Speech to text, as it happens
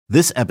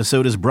This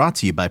episode is brought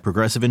to you by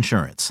Progressive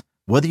Insurance.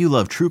 Whether you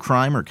love true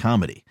crime or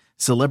comedy,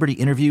 celebrity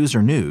interviews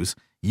or news,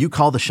 you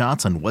call the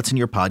shots on what's in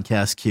your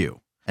podcast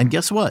queue. And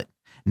guess what?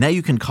 Now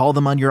you can call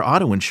them on your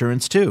auto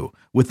insurance too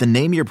with the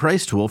Name Your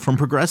Price tool from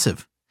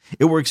Progressive.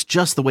 It works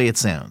just the way it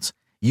sounds.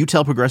 You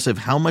tell Progressive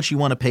how much you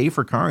want to pay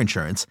for car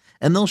insurance,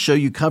 and they'll show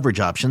you coverage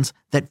options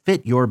that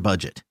fit your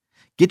budget.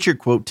 Get your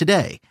quote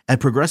today at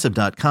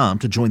Progressive.com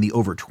to join the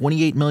over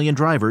 28 million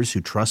drivers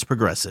who trust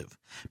Progressive.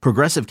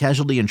 Progressive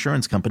Casualty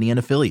Insurance Company and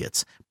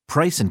Affiliates.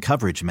 Price and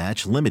coverage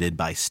match limited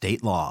by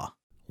state law.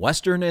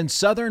 Western and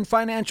Southern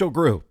Financial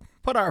Group.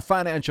 Put our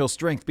financial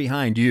strength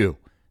behind you.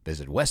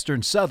 Visit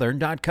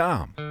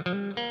westernsouthern.com.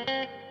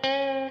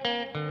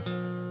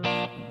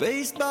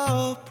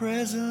 Baseball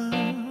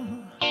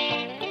present,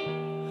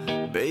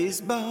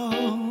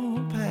 baseball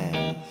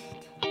past.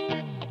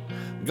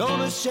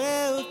 Gonna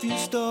share a few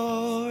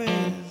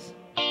stories,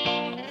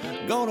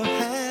 gonna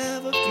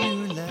have a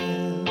few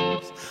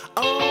laughs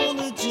on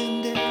the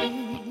Jim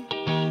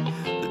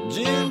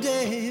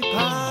Day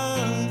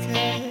podcast.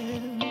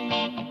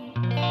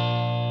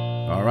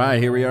 All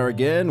right, here we are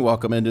again.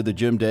 Welcome into the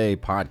Jim Day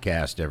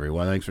podcast,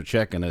 everyone. Thanks for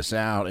checking us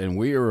out. And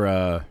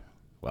we're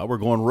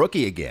going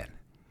rookie again.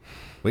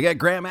 We got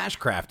Graham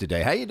Ashcraft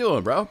today. How you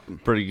doing, bro?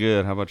 Pretty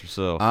good. How about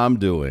yourself? I'm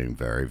doing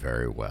very,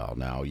 very well.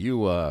 Now,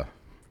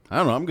 I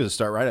don't know, I'm going to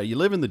start right out. You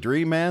live in the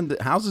dream, man.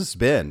 How's this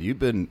been? You've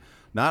been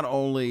not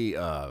only,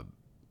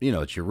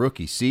 it's your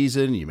rookie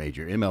season. You made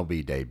your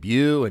MLB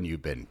debut, and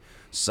you've been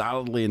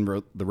solidly in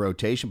the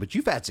rotation, but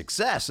you've had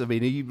success. I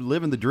mean, are you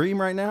living the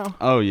dream right now?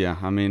 Oh, yeah.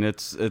 I mean,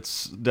 it's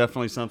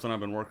definitely something I've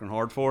been working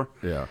hard for.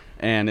 Yeah.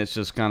 And it's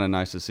just kind of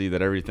nice to see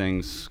that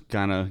everything's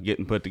kind of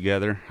getting put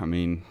together. I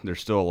mean, there's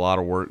still a lot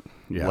of work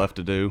left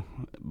to do,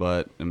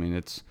 but, I mean,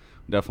 it's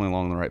definitely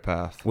along the right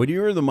path. When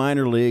you were in the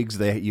minor leagues,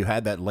 you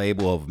had that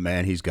label of,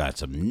 man, he's got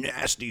some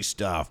nasty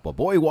stuff, but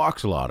boy, he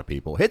walks a lot of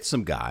people, hits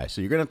some guys,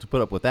 so you're going to have to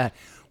put up with that.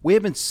 We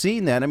haven't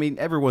seen that. I mean,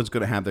 everyone's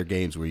going to have their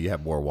games where you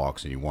have more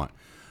walks than you want,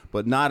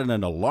 but not at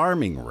an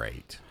alarming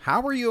rate. How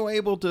were you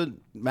able to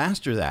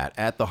master that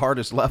at the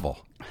hardest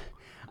level?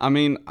 I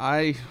mean,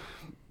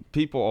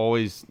 people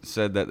always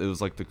said that it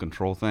was like the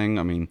control thing.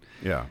 I mean,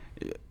 yeah.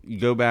 You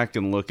go back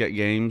and look at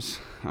games.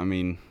 I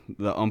mean,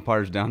 the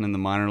umpires down in the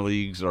minor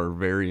leagues are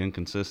very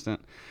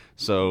inconsistent.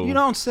 So you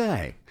don't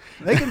say.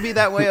 They can be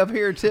that way up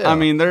here too. I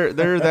mean, they're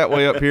that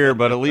way up here,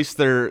 but at least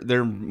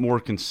they're more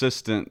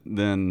consistent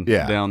than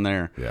down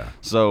there. Yeah.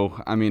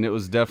 So I mean, it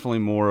was definitely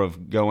more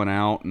of going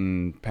out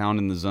and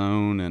pounding the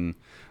zone, and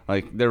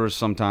like there was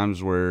some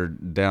times where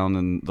down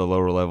in the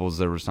lower levels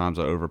there was times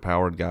I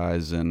overpowered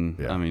guys,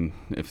 and I mean,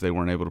 if they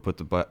weren't able to put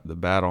the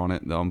bat on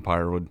it, the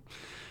umpire would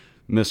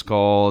miss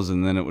calls,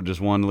 and then it would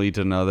just one lead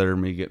to another,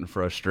 me getting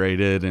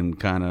frustrated and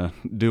kind of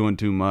doing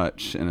too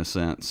much in a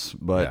sense.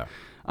 But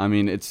I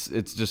mean, it's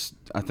just,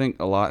 I think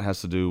a lot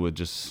has to do with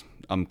just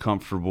I'm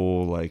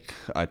comfortable, like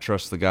I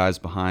trust the guys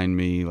behind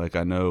me, like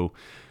I know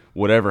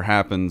whatever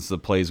happens, the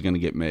play's going to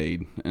get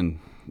made, and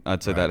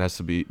I'd say that has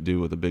to do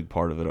with a big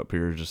part of it up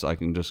here. Just I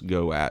can just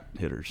go at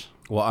hitters.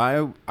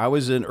 Well, I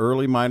was in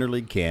early minor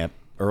league camp,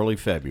 early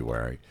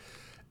February.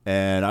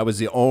 And I was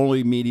the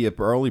only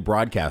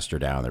broadcaster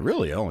down there,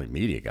 really only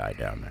media guy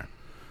down there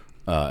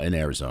in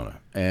Arizona.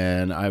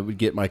 And I would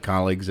get my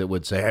colleagues that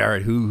would say, all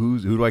right, who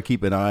do I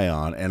keep an eye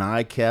on? And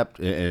I kept,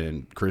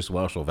 and Chris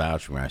Welsh will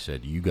vouch for me, I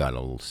said, you got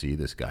to see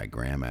this guy,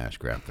 Graham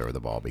Ashcraft, throw the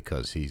ball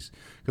because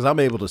I'm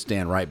able to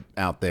stand right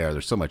out there.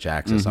 There's so much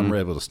access. I'm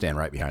able to stand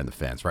right behind the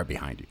fence, right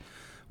behind you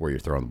where you're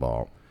throwing the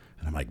ball.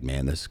 And I'm like,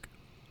 man,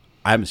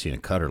 I haven't seen a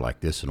cutter like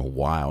this in a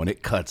while. And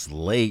it cuts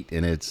late,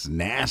 and it's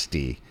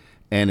nasty.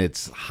 And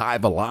it's high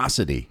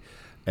velocity.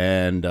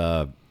 And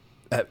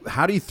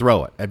how do you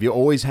throw it? Have you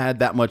always had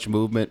that much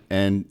movement?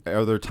 And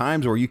are there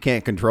times where you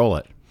can't control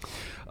it?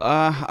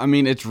 I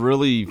mean,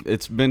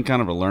 it's been kind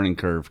of a learning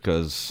curve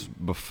because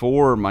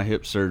before my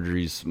hip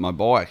surgeries, my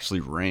ball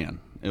actually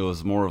ran. It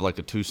was more of like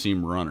a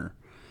two-seam runner.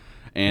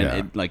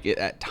 And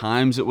at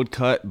times it would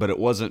cut, but it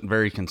wasn't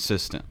very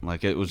consistent.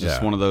 Like it was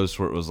just one of those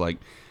where it was like,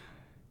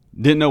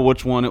 didn't know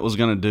which one it was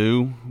going to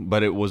do,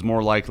 but it was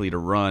more likely to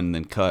run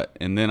than cut.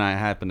 And then I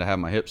happened to have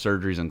my hip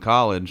surgeries in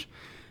college,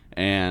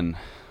 and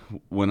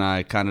when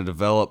I kind of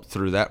developed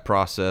through that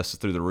process,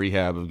 through the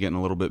rehab of getting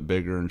a little bit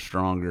bigger and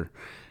stronger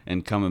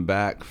and coming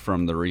back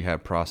from the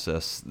rehab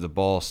process, the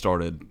ball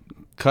started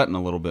cutting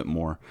a little bit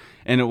more.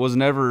 And it was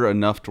never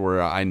enough to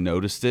where I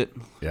noticed it,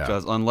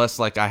 because unless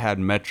like I had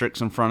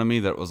metrics in front of me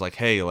that was like,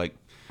 hey, like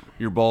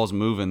your ball's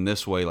moving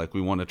this way, like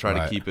we want to try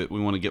to keep it, we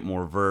want to get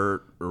more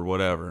vert or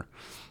whatever.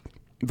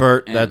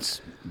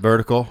 That's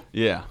vertical?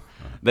 Yeah.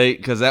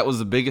 Because that was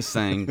the biggest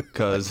thing.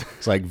 Cause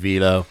it's like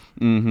Vito.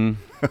 Mm-hmm.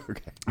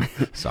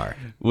 Okay. Sorry.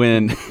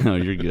 No,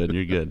 you're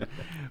good.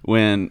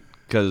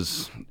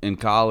 Because in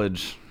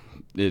college,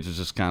 it was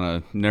just kind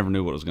of never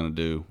knew what I was going to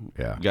do.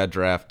 Yeah. Got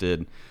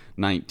drafted,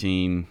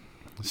 19.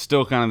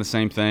 Still kind of the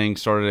same thing.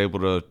 Started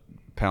able to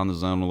pound the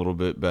zone a little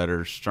bit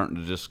better. Starting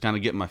to just kind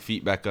of get my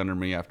feet back under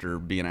me after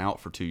being out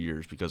for 2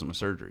 years because of my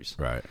surgeries.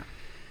 Right.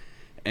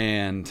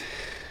 And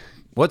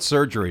What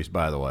surgeries,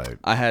 by the way?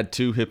 I had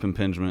 2 hip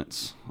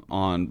impingements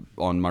on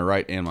my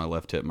right and my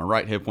left hip. My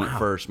right hip went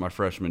first my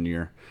freshman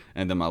year,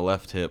 and then my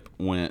left hip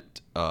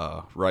went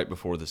right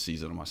before the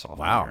season of my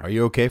sophomore year. Are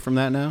you okay from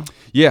that now?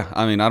 Yeah,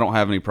 I mean, I don't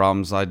have any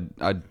problems. I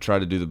try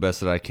to do the best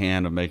that I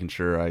can of making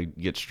sure I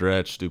get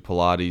stretched, do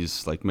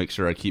Pilates, like make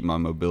sure I keep my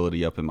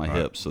mobility up in my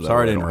hips. So that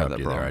Sorry way to I don't have interrupt that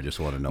you problem. there. I just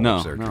want to know No,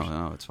 what surgeries.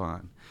 no, it's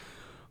fine.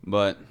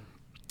 But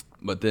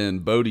then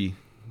Bodie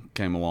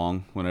came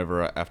along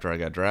after I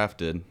got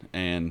drafted,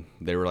 and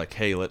they were like,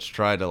 "Hey, let's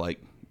try to like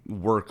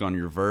work on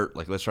your vert.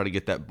 Like, let's try to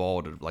get that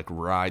ball to like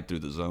ride through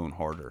the zone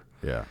harder."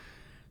 Yeah.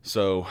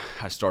 So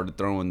I started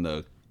throwing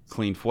the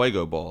Clean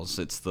Fuego balls.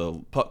 It's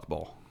the puck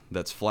ball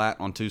that's flat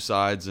on 2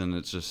 sides, and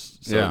it's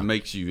just it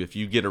makes you, if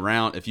you get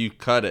around, if you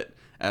cut it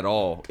at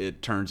all,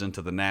 it turns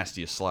into the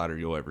nastiest slider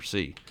you'll ever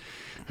see.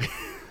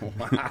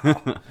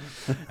 Wow.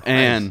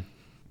 And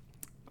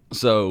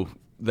so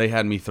they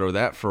had me throw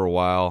that for a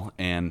while,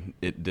 and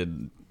it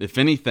did, if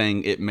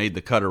anything, it made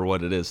the cutter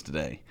what it is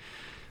today.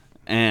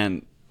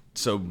 And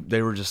so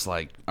they were just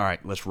like, all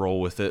right, let's roll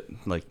with it.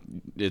 Like,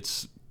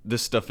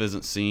 this stuff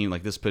isn't seen,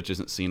 like this pitch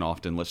isn't seen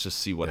often. Let's just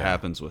see what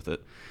happens with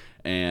it.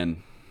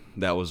 And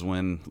that was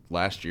when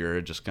last year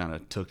it just kind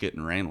of took it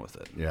and ran with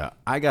it. Yeah.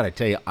 I got to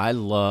tell you, I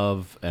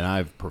love, and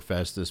I've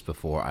professed this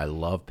before, I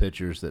love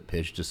pitchers that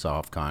pitch to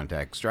soft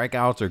contact.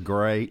 Strikeouts are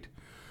great.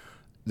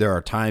 There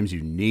are times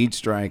you need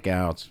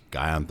strikeouts,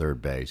 guy on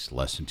third base,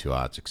 less than 2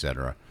 outs,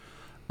 etc.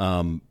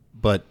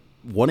 But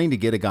wanting to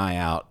get a guy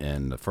out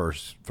in the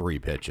first 3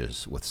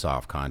 pitches with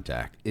soft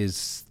contact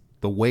is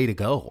the way to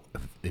go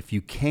if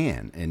you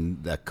can,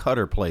 and the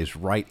cutter plays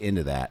right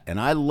into that. And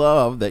I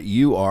love that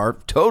you are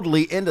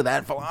totally into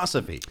that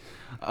philosophy.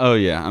 Oh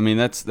yeah, I mean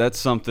that's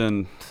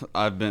something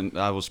I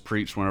was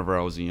preached whenever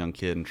I was a young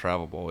kid in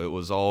travel ball. It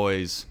was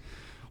always,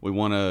 we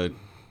want to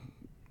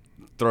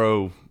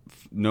throw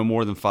no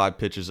more than 5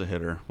 pitches a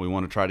hitter. We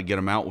want to try to get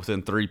them out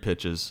within 3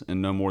 pitches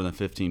and no more than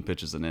 15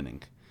 pitches an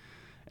inning.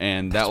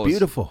 And that was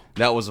beautiful.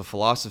 That was a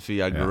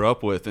philosophy I grew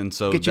up with, and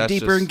so get you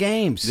deeper in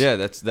games. Yeah,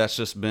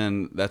 that's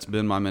been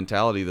my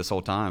mentality this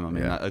whole time. I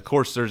mean, of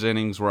course, there's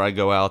innings where I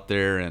go out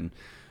there and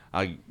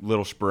I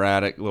little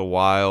sporadic, little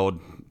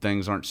wild,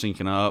 things aren't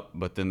syncing up,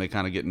 but then they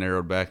kind of get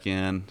narrowed back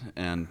in,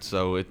 and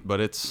so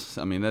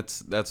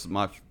that's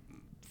my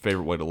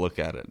favorite way to look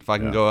at it. If I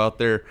can go out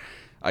there,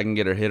 I can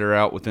get a hitter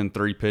out within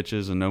 3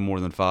 pitches and no more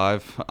than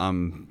 5.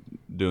 I'm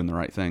doing the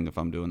right thing if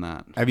I'm doing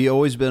that. Have you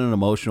always been an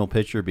emotional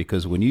pitcher?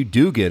 Because when you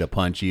do get a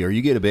punchy or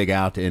you get a big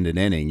out to end an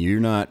inning, you're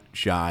not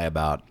shy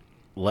about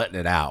letting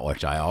it out,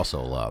 which I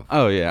also love.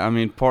 Oh yeah, I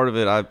mean, part of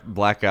it I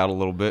black out a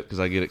little bit because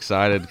I get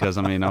excited because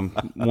I mean I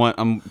want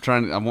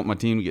my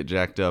team to get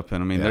jacked up,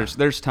 and I mean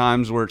there's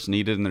times where it's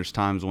needed and there's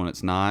times when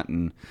it's not,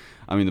 and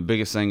I mean the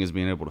biggest thing is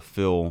being able to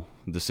feel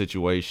the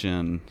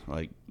situation,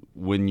 like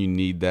when you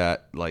need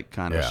that like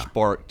kind of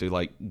spark to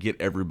like get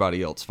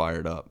everybody else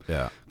fired up.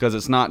 Yeah, because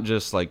it's not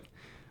just like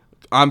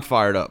I'm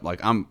fired up. Like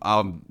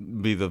I'll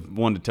be the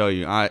one to tell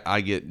you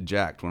I get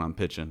jacked when I'm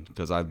pitching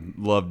because I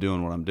love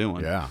doing what I'm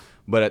doing. Yeah.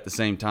 But at the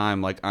same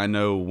time, like I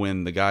know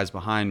when the guys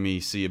behind me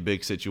see a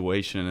big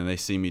situation and they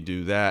see me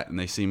do that and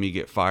they see me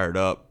get fired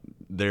up,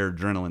 their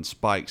adrenaline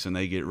spikes and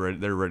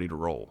they're ready to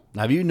roll.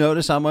 Have you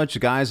noticed how much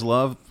guys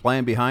love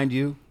playing behind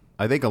you?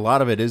 I think a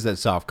lot of it is that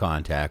soft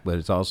contact, but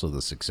it's also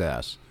the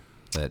success.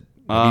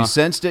 Have you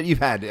sensed it? You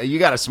got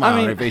a smile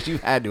on your face. You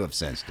had to have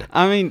sensed it.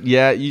 I mean,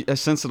 yeah, I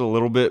sense it a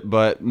little bit,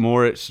 but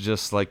more it's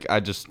just like I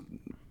just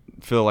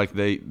feel like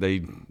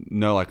they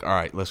know, like, all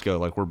right, let's go.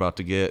 Like we're about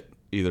to get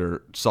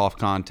either soft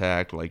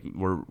contact, like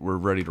we're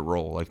ready to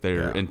roll. Like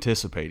they're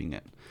anticipating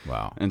it.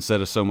 Wow.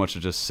 Instead of so much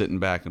of just sitting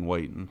back and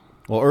waiting.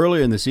 Well,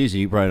 earlier in the season,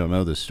 you probably don't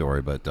know this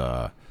story,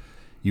 but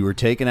you were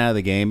taken out of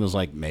the game. It was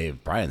like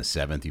probably in the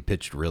 7th. You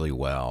pitched really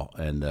well,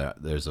 and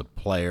there's a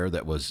player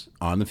that was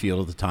on the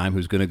field at the time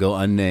who's going to go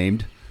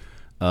unnamed.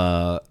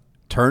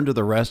 Turned to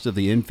the rest of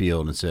the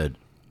infield and said,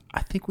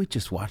 "I think we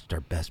just watched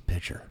our best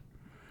pitcher."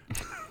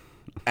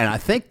 And I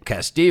think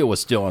Castillo was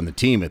still on the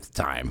team at the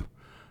time.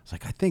 It's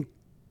like, I think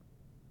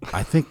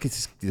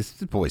this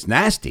boy's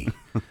nasty.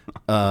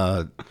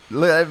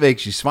 That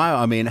makes you smile.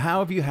 I mean, how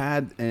have you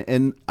had?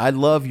 And I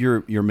love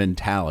your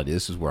mentality.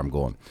 This is where I'm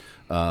going,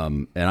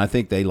 and I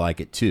think they like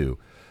it too.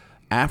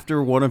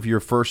 After one of your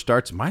first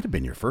starts, it might have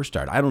been your first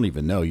start. I don't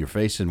even know. You're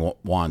facing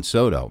Juan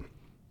Soto.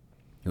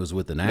 It was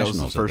with the Nationals.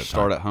 That was the first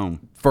start at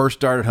home. First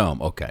start at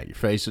home. Okay, you're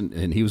facing,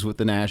 and he was with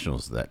the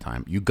Nationals at that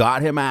time. You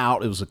got him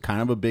out. It was a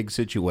kind of a big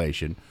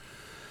situation.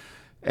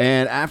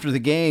 And after the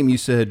game, you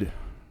said,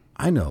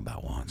 "I know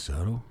about Juan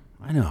Soto.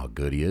 I know how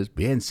good he is.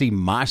 But he hadn't seen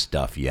my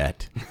stuff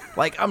yet."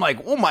 I'm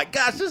like, oh my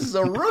gosh, this is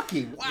a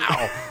rookie.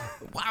 Wow.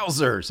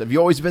 Wowzers. Have you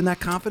always been that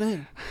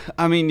confident?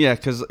 I mean, yeah,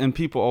 and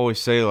people always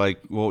say, like,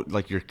 well,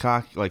 like you're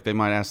cocky. Like they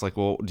might ask, like,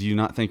 well, do you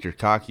not think you're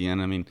cocky?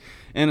 And I mean,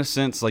 in a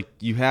sense, like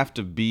you have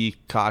to be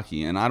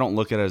cocky. And I don't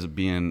look at it as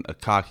being a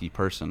cocky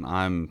person.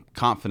 I'm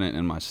confident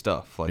in my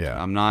stuff. Like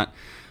I'm not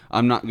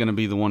going to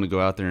be the one to go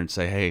out there and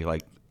say, hey,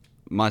 like,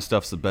 my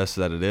stuff's the best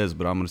that it is,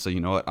 but I'm going to say,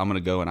 you know what, I'm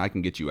going to go and I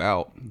can get you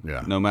out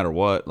no matter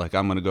what. Like,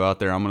 I'm going to go out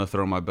there, I'm going to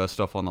throw my best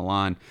stuff on the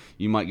line.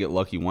 You might get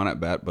lucky one at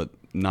bat, but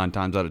 9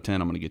 times out of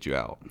 10, I'm going to get you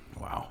out.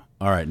 Wow.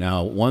 All right.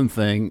 Now, one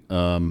thing,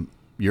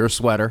 you're a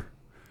sweater.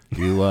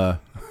 You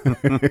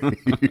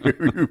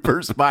you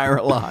perspire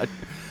a lot.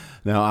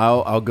 Now,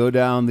 I'll go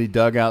down the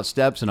dugout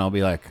steps and I'll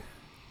be like,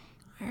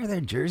 why are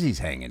there jerseys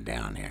hanging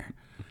down there?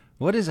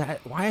 What is that?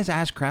 Why is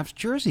Ashcraft's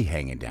jersey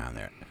hanging down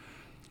there?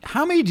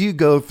 How many do you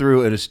go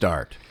through at a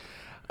start?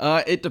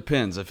 It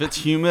depends. If it's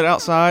humid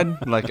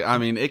outside, like, I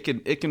mean, it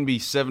can be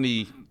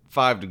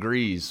 75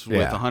 degrees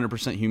with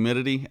 100%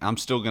 humidity. I'm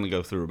still going to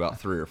go through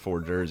about 3 or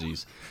 4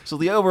 jerseys. So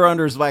the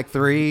over-under is like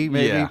 3,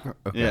 maybe? Yeah.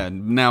 Okay. Yeah.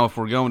 Now, if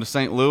we're going to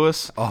St.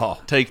 Louis,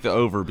 take the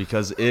over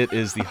because it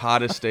is the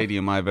hottest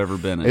stadium I've ever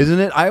been in. Isn't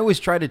it? I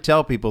always try to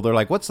tell people, they're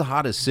like, what's the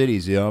hottest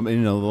cities? And,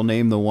 they'll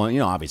name the one,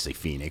 obviously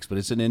Phoenix, but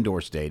it's an indoor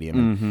stadium.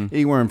 And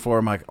anywhere in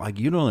Florida, I'm like,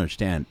 you don't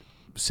understand.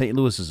 St.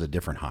 Louis is a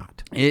different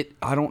hot.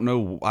 I don't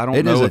know. I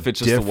don't know if it's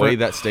just the way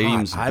that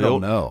stadium's built. I don't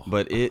know.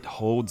 But it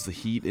holds the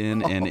heat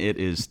in, and it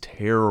is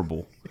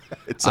terrible.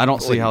 I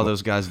don't see how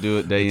those guys do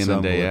it day in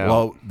and day out.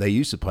 Well, they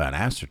used to play on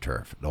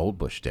AstroTurf at Old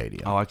Busch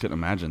Stadium. Oh, I couldn't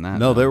imagine that.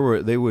 No,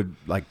 they would,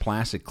 like,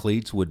 plastic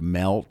cleats would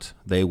melt.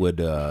 They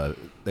would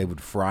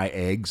fry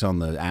eggs on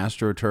the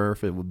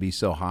AstroTurf. It would be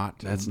so hot.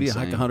 That's It'd be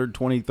insane. like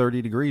 120,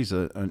 30 degrees.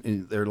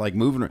 They're like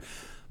moving.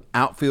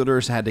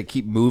 Outfielders had to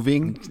keep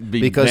moving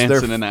because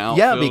dancing in the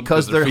outfield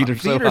because their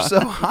feet are so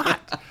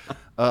hot.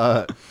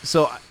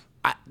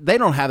 They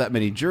don't have that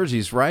many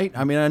jerseys, right?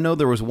 I mean, I know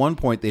there was one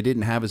point they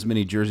didn't have as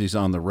many jerseys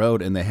on the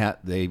road, and they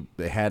had to,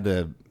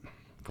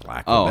 for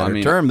lack of a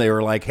better term, they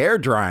were like hair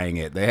drying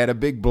it. They had a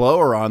big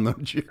blower on the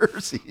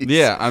jerseys.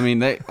 Yeah, I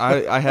mean,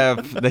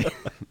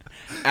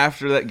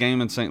 after that game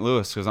in St.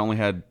 Louis, because I only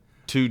had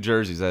 2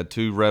 jerseys. I had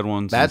 2 red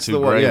ones and 2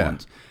 gray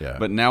ones. Yeah.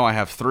 But now I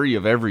have 3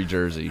 of every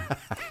jersey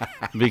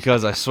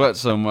because I sweat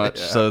so much.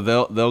 Yeah. So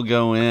they'll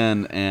go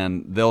in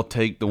and they'll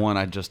take the one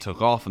I just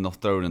took off and they'll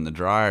throw it in the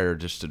dryer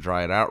just to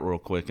dry it out real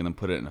quick and then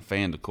put it in a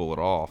fan to cool it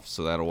off.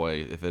 So that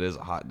way, if it is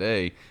a hot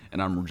day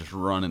and I'm just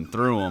running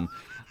through them,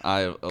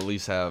 I at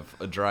least have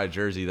a dry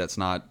jersey that's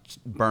not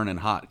burning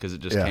hot because it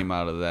just came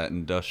out of that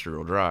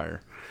industrial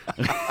dryer.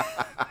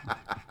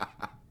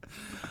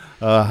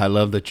 I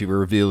love that you were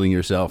revealing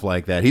yourself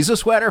like that. He's a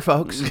sweater,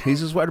 folks.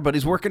 He's a sweater, but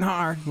he's working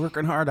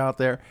hard out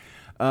there.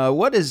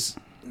 What's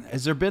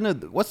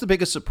the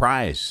biggest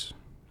surprise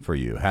for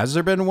you? Has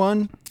there been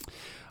one?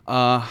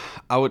 I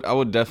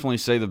would definitely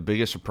say the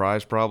biggest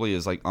surprise probably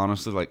is, like,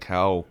 honestly, like,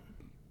 how,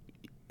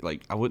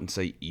 like, I wouldn't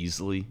say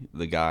easily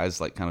the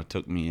guys, like, kind of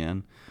took me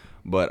in.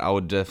 But I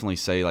would definitely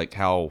say, like,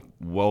 how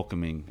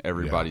welcoming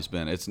everybody's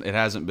been. It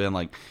hasn't been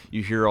like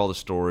you hear all the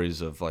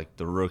stories of, like,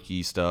 the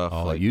rookie stuff.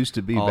 Oh, like, it used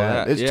to be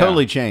bad. That. It's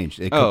totally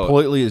changed. It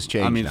completely has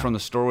changed. I mean, now. From the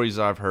stories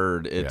I've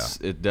heard,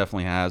 it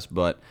definitely has.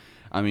 But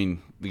I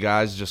mean, the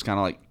guys just kind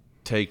of like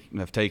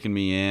have taken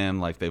me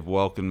in, like they've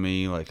welcomed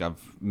me, like I've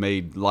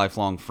made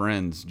lifelong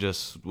friends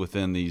just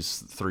within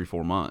these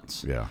 3-4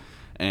 months. Yeah.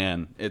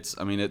 And it's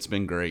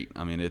been great.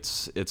 I mean,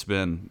 it's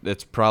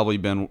probably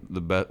been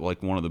the best,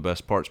 like one of the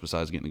best parts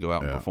besides getting to go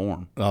out and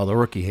perform. Oh, the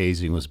rookie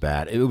hazing was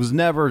bad. It was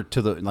never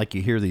like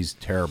you hear these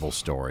terrible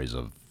stories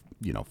of,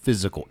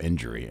 physical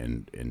injury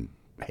and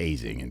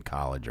hazing in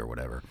college or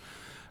whatever.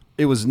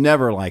 It was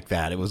never like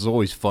that. It was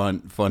always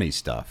funny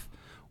stuff,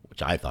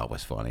 which I thought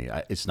was funny.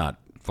 It's not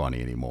funny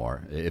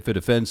anymore. If it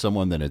offends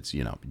someone, then it's,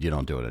 you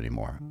don't do it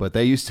anymore. But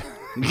they used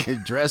to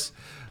dress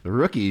the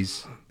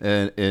rookies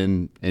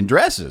in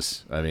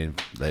dresses. I mean,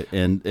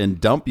 and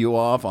dump you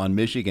off on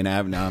Michigan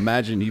Avenue. Now,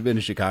 imagine you've been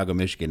to Chicago,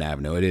 Michigan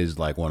Avenue. It is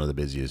like one of the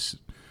busiest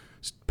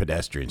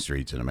pedestrian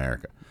streets in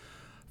America.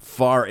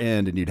 Far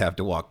end, and you'd have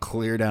to walk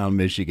clear down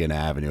Michigan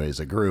Avenue as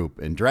a group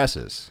in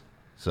dresses.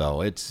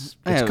 So it's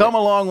come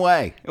a long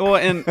way. Well,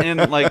 and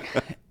like,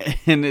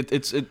 and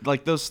it's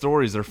like those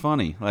stories are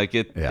funny. Like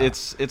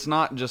it's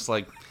not just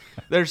like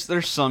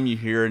there's some you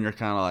hear and you're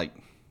kind of like,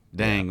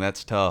 dang,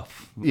 that's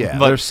tough. Yeah,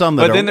 but there's some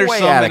that are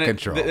way out of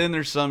control. Then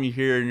there's some you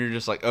hear and you're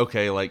just like,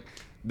 okay, like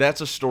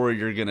that's a story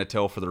you're gonna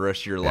tell for the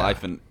rest of your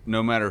life, and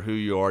no matter who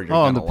you are, you're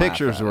gonna and the laugh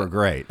pictures at were it.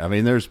 great. I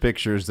mean, there's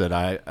pictures that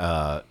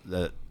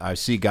I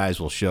see guys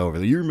will show over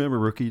there. You remember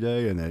Rookie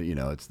Day, and then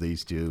it's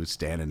these two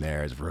standing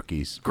there as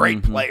rookies,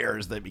 great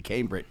players that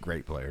became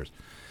great players.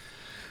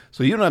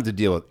 So you don't have to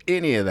deal with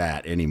any of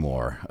that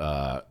anymore,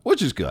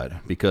 which is good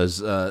because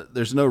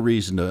there's no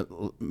reason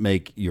to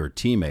make your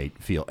teammate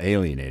feel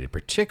alienated,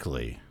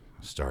 particularly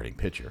starting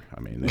pitcher. I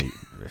mean,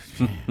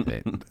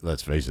 they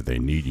let's face it, they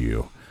need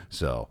you.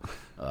 So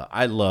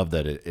I love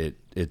that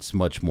it's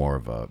much more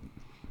of a,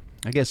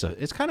 I guess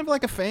it's kind of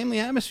like a family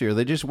atmosphere.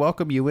 They just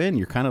welcome you in.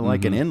 You're kind of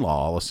like an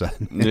in-law all of a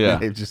sudden. Yeah.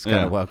 They just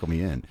kind of welcome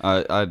you in.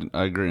 I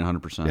agree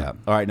 100%. Yeah.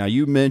 All right. Now,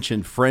 you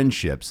mentioned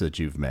friendships that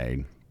you've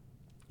made.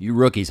 You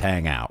rookies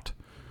hang out.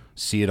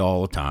 See it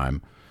all the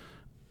time.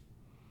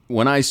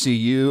 When I see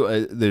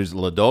you, there's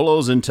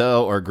Lodolos in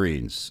tow or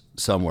greens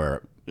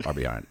somewhere far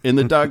behind. In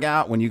the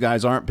dugout, when you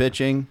guys aren't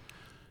pitching,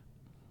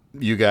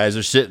 you guys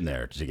are sitting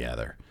there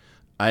together.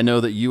 I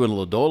know that you and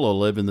Lodolo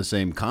live in the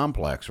same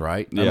complex,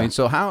 right? Yeah. I mean,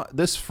 so how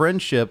this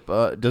friendship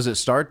does it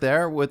start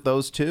there with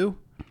those two?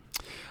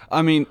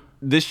 I mean,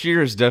 this year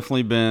has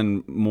definitely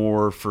been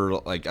more for,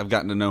 like, I've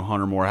gotten to know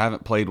Hunter more. I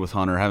haven't played with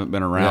Hunter, haven't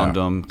been around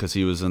him because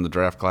he was in the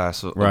draft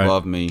class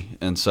above me.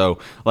 And so,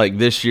 like,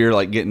 this year,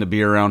 like, getting to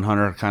be around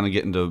Hunter, kind of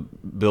getting to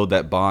build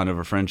that bond of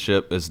a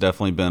friendship has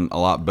definitely been a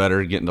lot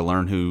better, getting to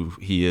learn who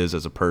he is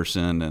as a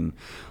person and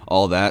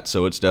all that.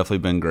 So it's definitely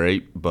been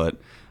great. But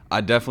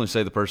I definitely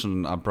say the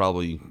person I'm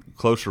probably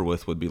closer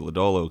with would be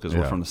Lodolo because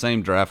we're from the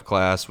same draft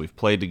class. We've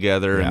played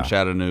together in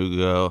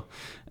Chattanooga.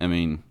 I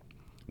mean,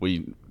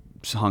 we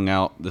hung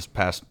out this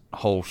past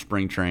whole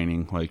spring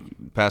training. Like,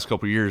 past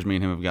couple of years, me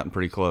and him have gotten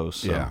pretty close.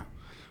 So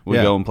we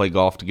go and play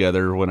golf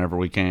together whenever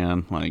we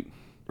can. Like,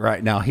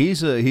 right now,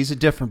 he's a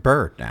different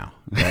bird now.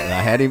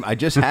 I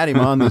just had him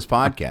on this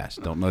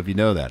podcast. Don't know if you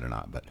know that or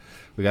not, but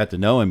we got to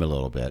know him a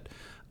little bit.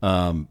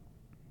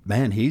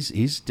 Man, he's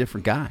a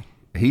different guy.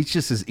 He's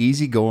just as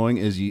easygoing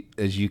as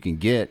you can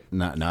get.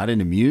 Not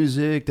into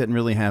music. Doesn't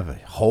really have a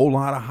whole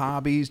lot of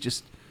hobbies.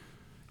 Just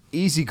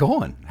easy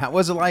going. How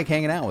was it like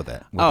hanging out with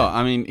that?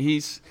 I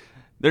mean,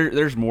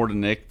 there's more to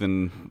Nick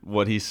than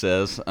what he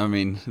says. I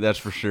mean, that's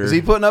for sure. Is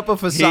he putting up a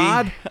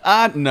facade?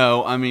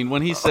 No. I mean,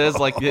 when he says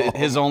like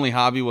his only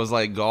hobby was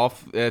like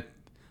golf,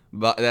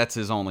 that's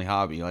his only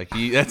hobby. Like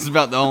that's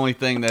about the only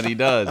thing that he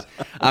does.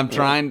 I'm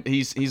trying.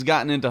 He's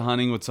gotten into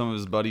hunting with some of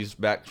his buddies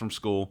back from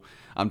school.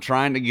 I'm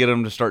trying to get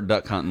him to start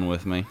duck hunting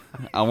with me.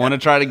 I want to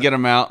try to get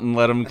him out and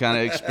let him kind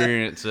of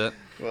experience it.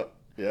 Well,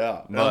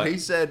 yeah. No, he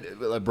said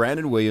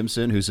Brandon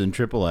Williamson, who's in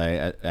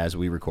AAA as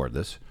we record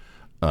this,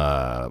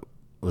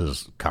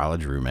 was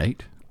college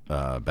roommate,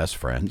 best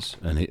friends.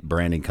 And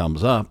Brandon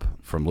comes up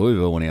from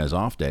Louisville when he has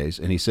off days.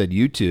 And he said,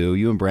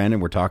 you and Brandon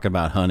were talking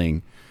about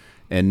hunting.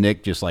 And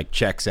Nick just like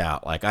checks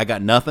out. Like, I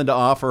got nothing to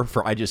offer.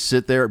 I just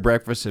sit there at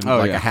breakfast and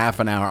a half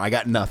an hour. I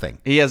got nothing.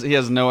 He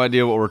has no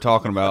idea what we're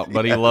talking about,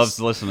 but he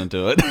loves listening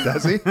to it.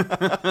 Does he?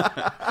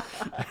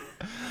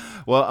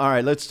 Well, all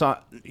right, let's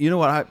talk. You know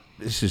what?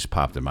 This just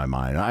popped in my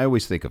mind. I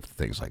always think of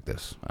things like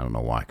this. I don't know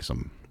why, because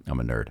I'm a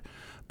nerd.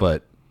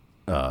 But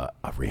a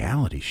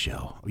reality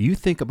show. You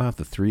think about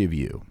the three of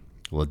you,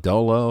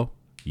 Lodolo,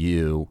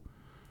 you,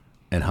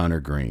 and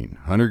Hunter Green.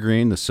 Hunter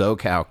Green, the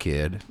SoCal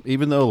kid,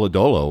 even though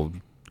Lodolo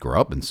grew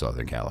up in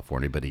Southern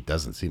California, but he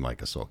doesn't seem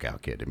like a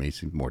SoCal kid. I mean, he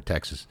seems more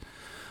Texas.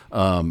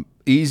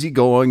 Easy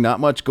going, not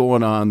much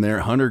going on there.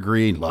 Hunter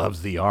Green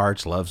loves the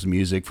arts, loves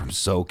music from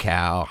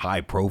SoCal,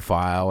 high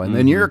profile, and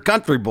then you're a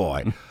country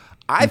boy.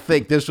 I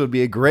think this would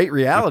be a great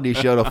reality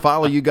show to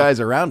follow you guys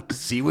around,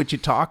 see what you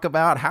talk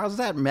about. How's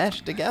that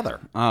mesh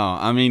together? Oh,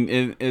 I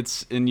mean,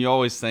 it's and you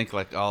always think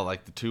like, oh,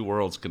 like the two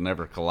worlds could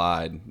never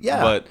collide.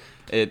 Yeah, but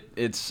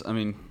it's I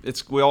mean,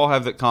 we all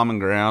have that common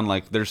ground.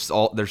 Like there's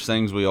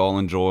things we all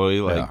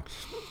enjoy. Like,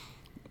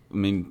 I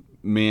mean,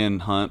 me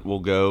and Hunt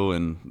will go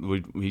and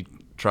we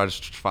try to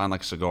find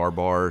like a cigar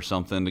bar or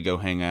something to go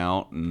hang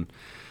out and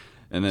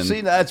then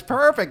see, that's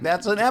perfect.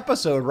 That's an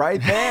episode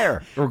right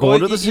there. We're going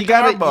to the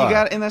cigar bar. You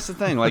got, and that's the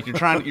thing. Like you're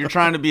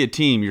trying to be a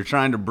team. You're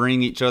trying to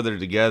bring each other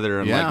together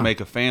and like make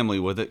a family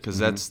with it because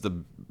that's the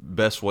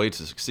best way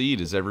to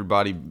succeed is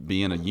everybody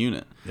being a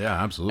unit.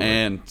 Yeah, absolutely.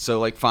 And so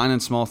like finding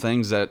small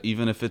things that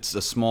even if it's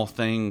a small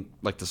thing,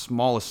 like the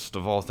smallest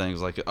of all things,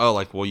 like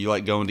well you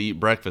like going to eat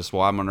breakfast.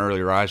 Well, I'm an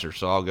early riser,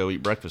 so I'll go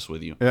eat breakfast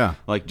with you. Yeah,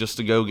 like just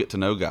to go get to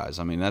know guys.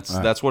 I mean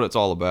that's what it's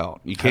all about.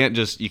 You can't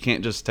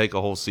just take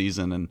a whole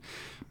season and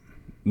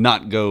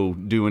not go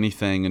do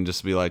anything and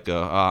just be like,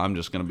 I'm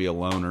just going to be a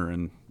loner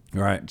and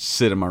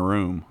sit in my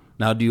room.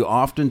 Now, do you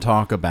often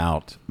talk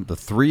about the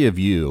three of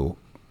you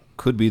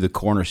could be the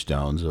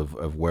cornerstones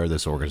of where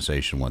this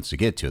organization wants to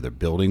get to? They're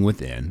building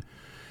within,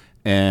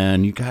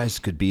 and you guys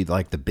could be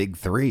like the big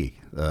three,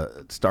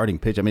 starting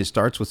pitch. I mean, it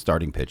starts with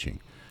starting pitching.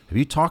 Have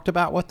you talked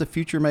about what the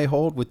future may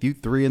hold with you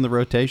three in the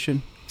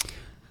rotation?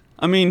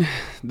 I mean,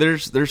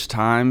 there's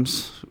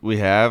times we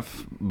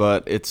have,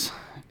 but it's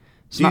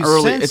do not you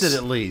really. Sense it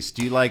at least?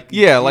 Do you like?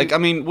 Yeah, like I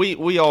mean, we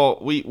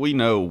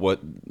know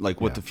what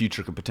the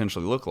future could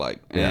potentially look like,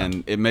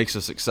 and it makes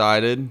us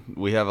excited.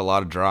 We have a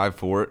lot of drive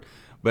for it,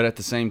 but at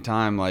the same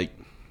time, like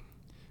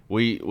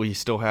we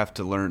still have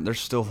to learn.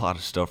 There's still a lot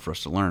of stuff for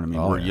us to learn. I mean,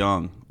 we're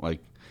young. Like,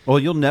 well,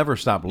 you'll never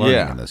stop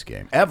learning in this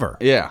game ever.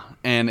 Yeah,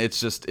 and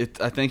it's just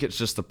I think it's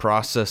just the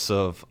process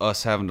of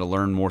us having to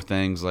learn more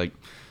things, like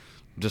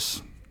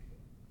just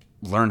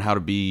learn how to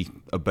be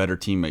a better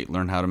teammate,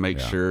 learn how to make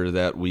sure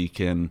that we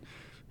can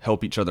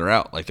help each other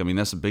out. Like, I mean,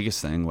 that's the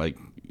biggest thing. Like,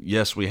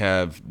 yes, we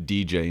have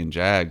DJ and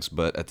Jags,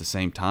 but at the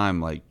same time,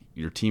 like,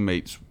 your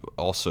teammates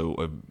also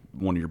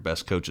one of your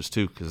best coaches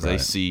too, because they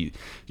see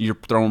your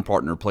throwing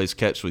partner plays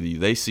catch with you.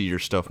 They see your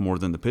stuff more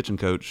than the pitching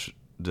coach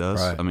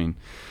does. Right. I mean,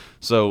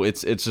 so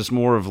it's just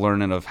more of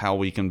learning of how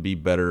we can be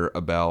better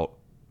about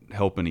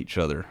helping each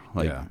other.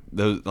 Like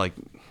those, like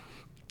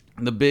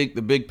the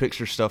big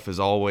picture stuff is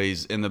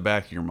always in the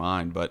back of your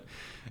mind, but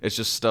it's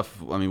just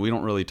stuff. I mean, we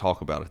don't really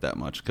talk about it that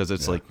much because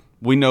it's like,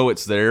 we know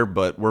it's there,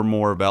 but we're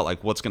more about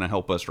like what's going to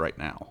help us right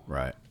now.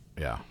 Right.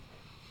 Yeah.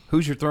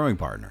 Who's your throwing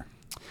partner?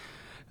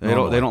 They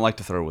don't like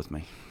to throw with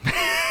me.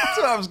 That's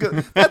what I was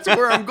going. That's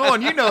where I'm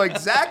going. You know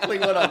exactly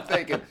what I'm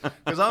thinking.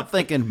 Because I'm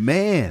thinking,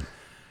 man,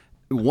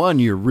 one,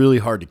 you're really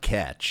hard to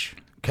catch.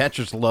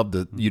 Catchers love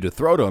you to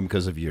throw to them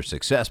because of your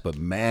success, but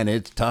man,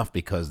 it's tough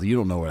because you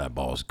don't know where that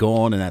ball's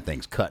going, and that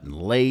thing's cutting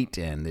late,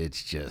 and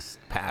it's just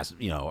past,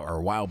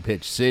 or wild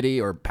pitch city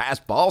or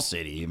past ball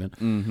city even.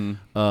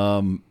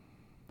 Mm-hmm.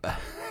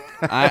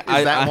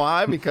 Is that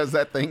why? Because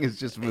that thing is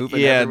just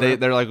moving. Yeah,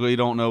 they're like, we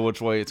don't know which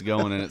way it's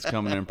going, and it's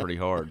coming in pretty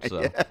hard.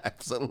 So yeah,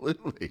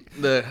 absolutely.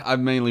 I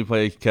mainly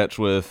play catch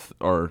with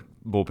our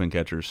bullpen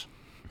catchers.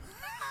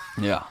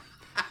 Yeah.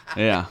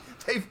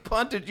 They've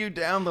punted you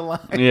down the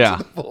line to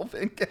the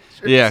bullpen catchers.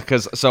 Yeah,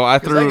 because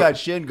they got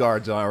shin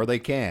guards on, or they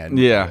can.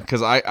 Yeah,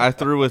 because I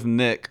threw with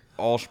Nick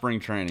all spring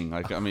training.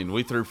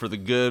 We threw for the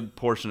good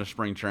portion of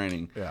spring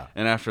training. Yeah.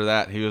 And after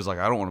that, he was like,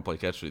 I don't want to play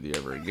catch with you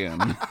ever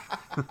again.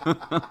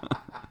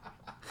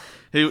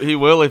 He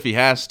will if he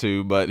has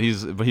to, but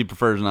he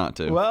prefers not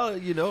to. Well,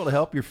 it'll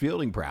help your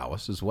fielding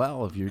prowess as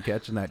well if you're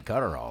catching that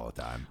cutter all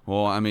the time.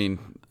 Well,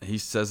 he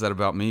says that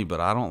about me, but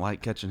I don't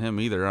like catching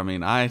him either.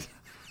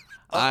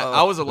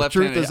 I was a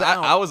left-handed.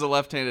 I was a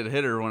left-handed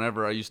hitter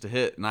whenever I used to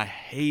hit, and I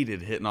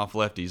hated hitting off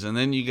lefties. And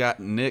then you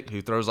got Nick,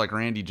 who throws like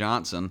Randy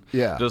Johnson,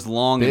 just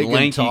long big and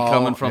lanky, and tall,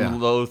 coming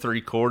from low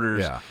three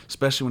quarters. Yeah.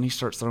 Especially when he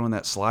starts throwing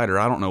that slider,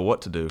 I don't know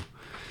what to do.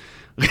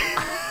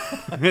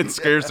 It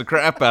scares the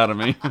crap out of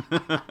me.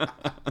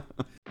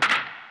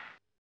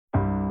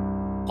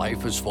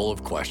 Life is full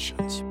of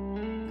questions,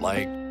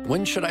 like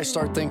when should I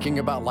start thinking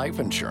about life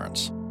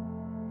insurance?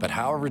 But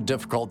however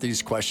difficult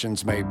these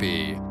questions may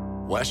be,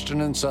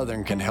 Western &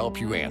 Southern can help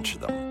you answer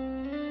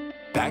them.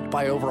 Backed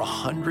by over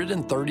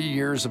 130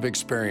 years of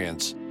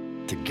experience,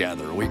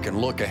 together we can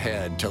look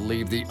ahead to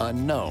leave the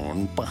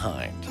unknown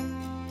behind.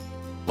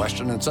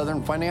 Western &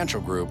 Southern Financial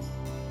Group,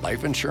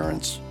 life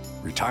insurance,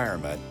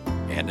 retirement,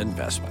 and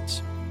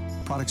investments.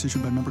 Products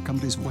issued by member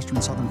companies of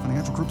Western & Southern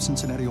Financial Group,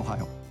 Cincinnati,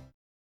 Ohio.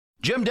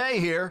 Jim Day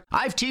here.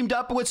 I've teamed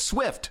up with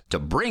Swift to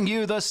bring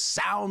you the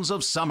sounds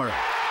of summer.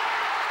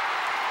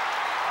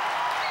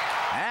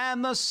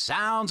 And the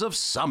sounds of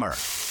summer.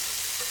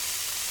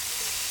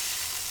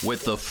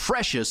 With the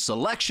freshest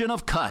selection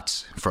of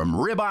cuts, from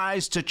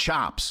ribeyes to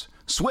chops,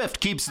 Swift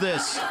keeps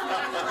this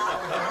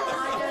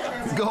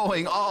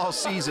going all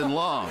season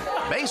long.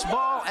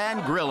 Baseball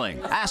and grilling.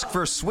 Ask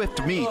for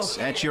Swift Meats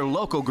at your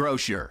local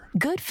grocer.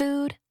 Good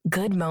food,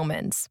 good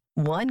moments.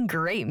 One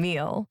great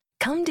meal.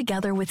 Come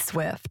together with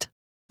Swift.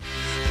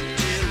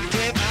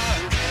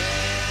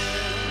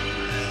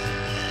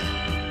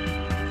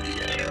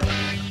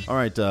 All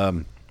right,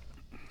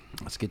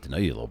 let's get to know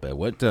you a little bit.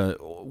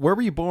 Where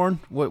were you born?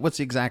 What's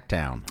the exact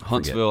town?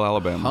 Huntsville,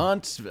 Alabama.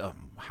 Huntsville.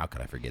 How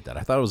could I forget that?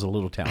 I thought it was a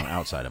little town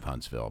outside of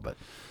Huntsville, but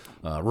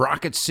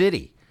Rocket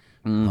City,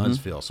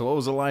 Huntsville. So what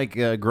was it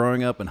like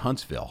growing up in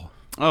Huntsville?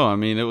 Oh,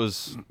 it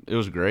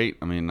was great.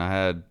 I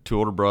had two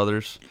older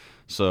brothers,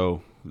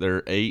 so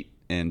they're 8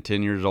 and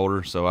 10 years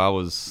older, so I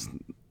was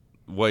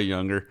way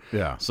younger.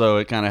 Yeah. So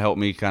it kind of helped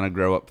me kind of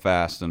grow up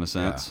fast in a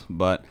sense. Yeah.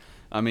 But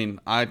I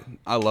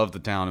love the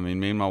town.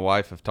 Me and my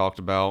wife have talked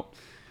about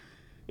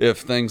if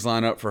things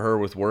line up for her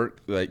with work,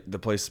 like the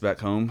place back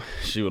home,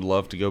 she would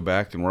love to go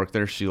back and work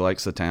there. She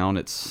likes the town.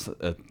 It's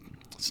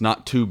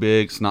not too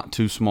big, it's not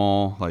too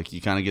small. Like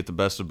you kind of get the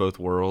best of both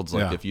worlds.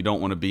 Like if you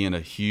don't want to be in a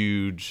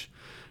huge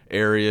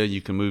area,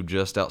 you can move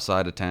just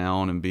outside of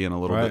town and be in a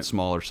little bit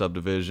smaller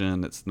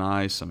subdivision. It's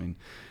nice.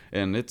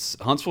 And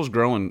Huntsville's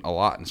growing a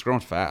lot, and it's growing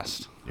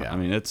fast. Yeah.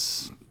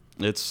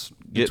 It's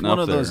getting It's one up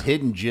of there. those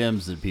hidden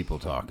gems that people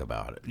talk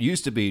about. It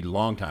used to be a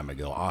long time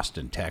ago,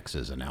 Austin,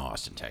 Texas, and now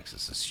Austin,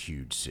 Texas is this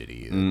huge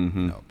city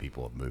that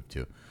people have moved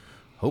to.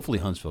 Hopefully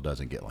Huntsville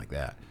doesn't get like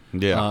that.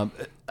 Yeah.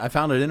 I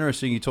found it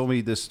interesting. You told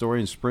me this story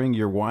in spring.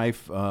 Your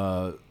wife,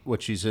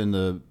 she's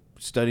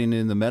studying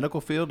in the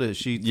medical field. Is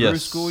she through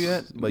school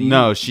yet? But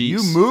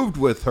you moved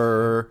with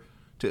her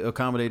to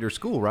accommodate her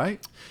school,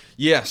 right?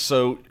 Yeah,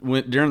 so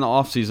during the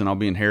off season, I'll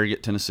be in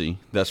Harrogate, Tennessee.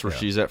 That's where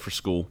she's at for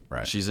school.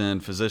 Right. She's in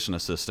physician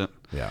assistant.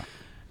 Yeah.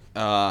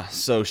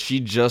 So she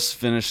just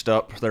finished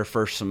up their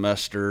first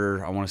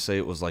semester. I want to say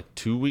it was like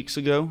 2 weeks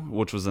ago,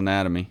 which was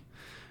anatomy.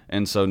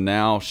 And so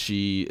now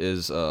she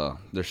is.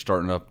 They're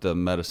starting up the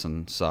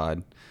medicine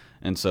side,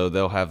 and so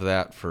they'll have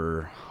that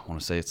for, I want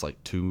to say it's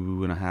like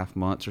 2.5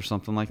 months or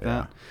something like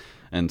that.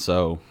 And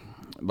so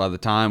by the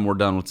time we're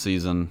done with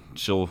season,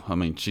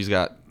 she's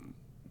got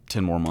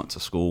 10 more months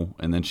of school,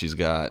 and then she's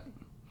got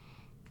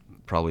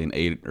probably an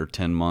 8 or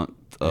 10 month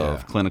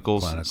of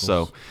clinicals.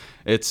 So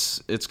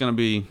it's gonna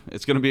be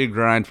a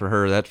grind for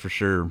her, that's for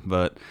sure.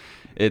 But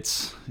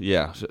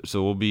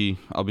so I'll be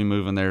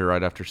moving there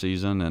right after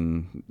season,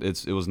 and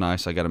it was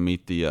nice. I got to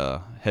meet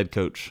the head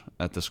coach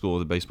at the school,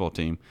 the baseball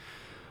team,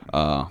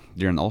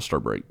 during the All-Star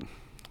break.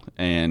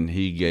 And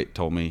he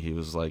told me, he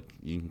was like,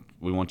 we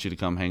want you to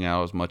come hang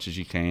out as much as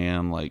you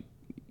can. Like,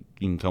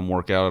 you can come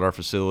work out at our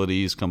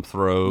facilities, come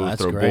throw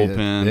great.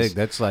 bullpens. That's big.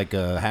 That's like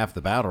half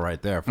the battle right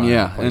there. Finding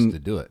a place to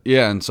do it.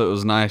 Yeah, and so it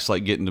was nice,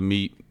 like getting to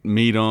meet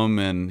him.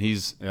 And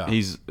he's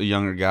a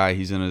younger guy.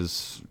 He's in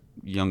his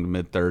young to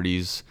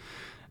mid-30s,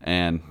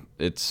 and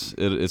it's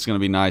going to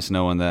be nice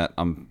knowing that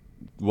I'm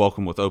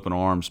welcomed with open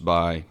arms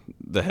by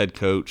the head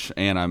coach,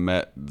 and I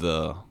met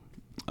the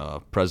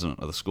president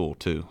of the school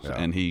too,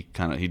 and he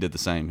did the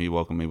same. He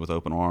welcomed me with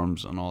open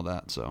arms and all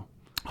that. So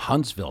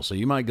Huntsville, so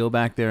you might go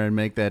back there and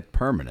make that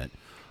permanent.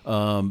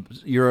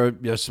 You're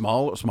a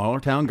smaller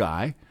town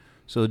guy,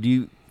 so do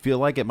you feel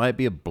like it might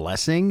be a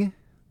blessing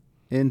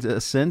in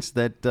a sense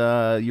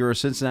that you're a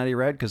Cincinnati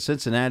Red? Because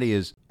Cincinnati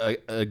is,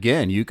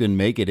 again, you can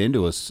make it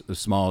into a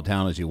small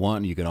town as you want,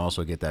 and you can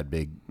also get that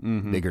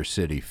bigger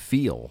city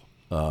feel.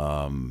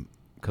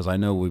 Because I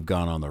know we've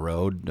gone on the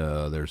road.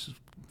 There's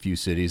few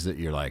cities that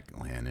you're like,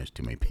 man, there's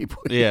too many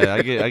people here. Yeah,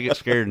 I get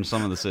scared in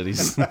some of the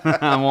cities.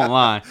 I won't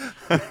lie.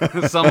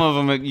 Some of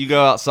them, you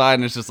go outside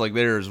and it's just like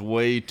there's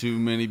way too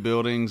many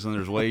buildings and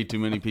there's way too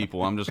many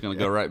people. I'm just going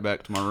to go right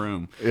back to my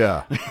room.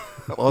 Yeah.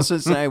 Well,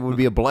 Cincinnati would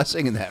be a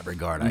blessing in that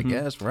regard, I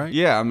guess, right?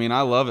 Yeah, I mean,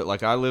 I love it.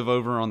 Like, I live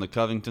over on the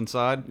Covington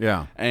side.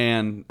 Yeah.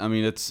 And, I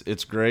mean,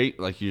 it's great.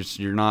 Like,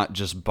 you're not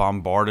just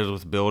bombarded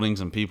with buildings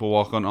and people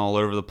walking all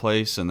over the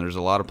place. And there's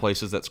a lot of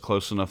places that's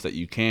close enough that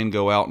you can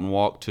go out and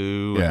walk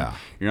to. Yeah.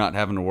 You're not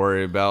having to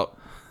worry about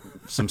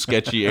some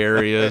sketchy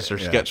areas or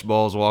sketch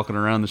balls walking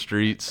around the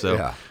streets.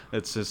 So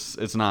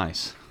it's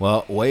nice.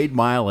 Well, Wade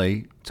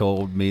Miley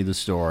told me the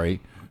story.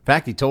 In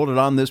fact, he told it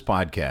on this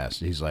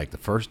podcast. He's like, the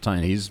first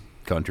time, he's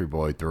country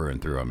boy through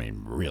and through. I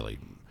mean, really.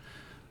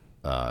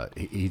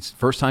 He's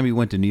first time he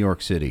went to New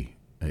York City.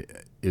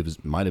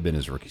 Might have been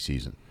his rookie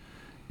season.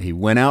 He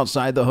went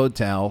outside the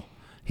hotel.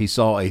 He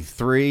saw a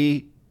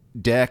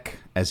 3-deck,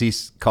 as he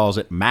calls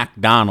it,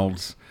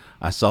 McDonald's.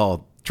 I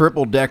saw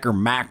triple-decker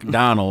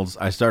McDonald's.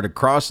 I started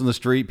crossing the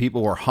street.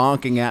 People were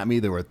honking at me.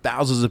 There were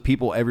thousands of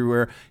people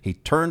everywhere. He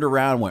turned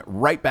around, went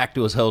right back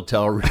to his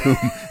hotel room,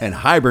 and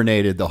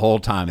hibernated the whole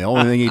time. The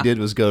only thing he did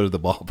was go to the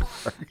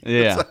ballpark.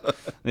 Yeah.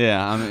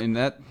 Yeah, I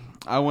mean,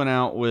 I went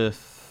out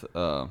with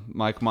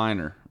Mike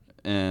Miner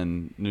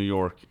in New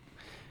York,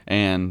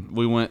 and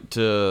we went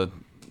to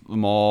the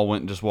mall,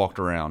 went and just walked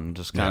around and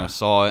just kind of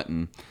saw it.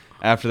 And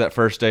after that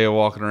first day of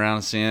walking around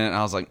and seeing it,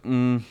 I was like,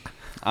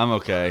 I'm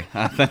okay.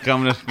 I think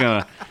I'm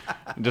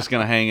just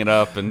gonna hang it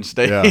up and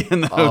stay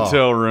in the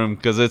hotel room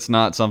because it's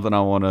not something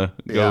I want to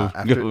go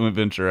and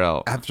venture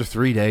out. After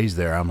 3 days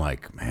there, I'm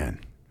like, man,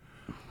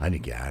 I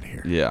need to get out of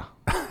here. Yeah.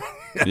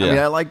 I mean,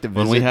 I like to visit.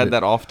 When we had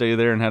that off day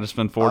there and had to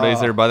spend 4 days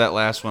there, by that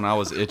last one, I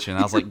was itching.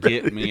 I was like,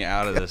 get me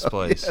out of this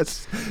place.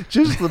 Yes.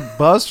 Just the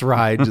bus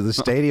ride to the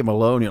stadium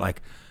alone, you're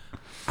like,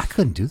 I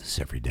couldn't do this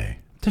every day.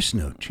 There's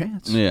no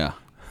chance. Yeah.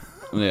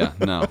 Yeah,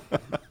 no.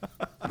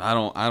 I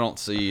don't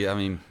see, I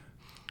mean,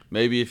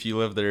 maybe if you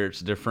live there, it's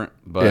different,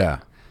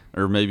 but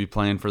or maybe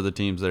playing for the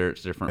teams there,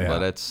 it's different.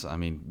 But it's, I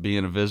mean,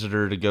 being a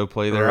visitor to go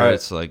play there,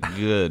 it's like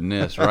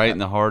goodness, right in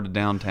the heart of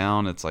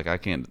downtown. It's like I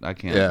can't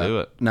do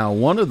it. Now,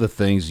 one of the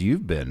things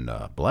you've been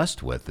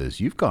blessed with is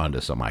you've gone to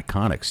some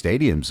iconic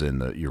stadiums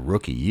in your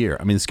rookie year.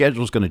 I mean, the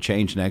schedule's going to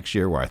change next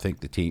year, where I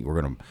think the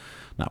team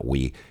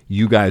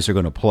you guys are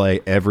going to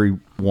play every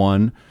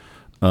one.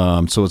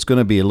 So it's going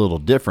to be a little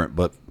different,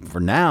 but for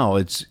now,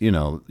 it's, you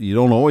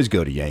don't always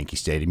go to Yankee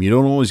Stadium. You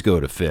don't always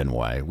go to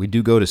Fenway. We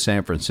do go to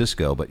San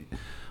Francisco, but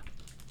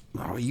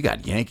you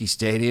got Yankee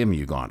Stadium.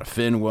 You've gone to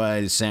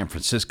Fenway. San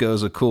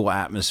Francisco's a cool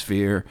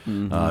atmosphere.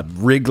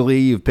 Wrigley,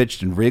 you've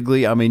pitched in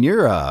Wrigley. I mean,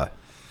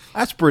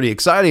 that's pretty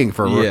exciting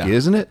for a rookie,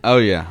 isn't it? Oh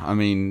yeah. I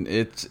mean,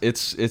 it's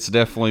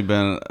definitely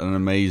been an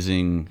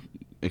amazing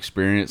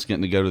experience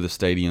getting to go to the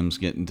stadiums,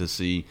 getting to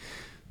see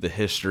the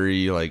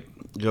history, like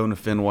going to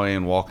Fenway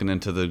and walking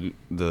into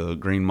the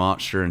Green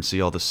Monster and see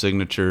all the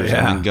signatures,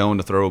 and then going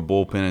to throw a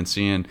bullpen and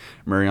seeing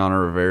Mariano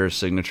Rivera's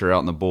signature out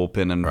in the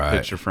bullpen and the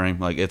picture frame.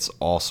 Like, it's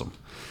awesome.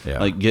 Yeah.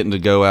 Like, getting to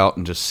go out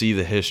and just see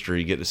the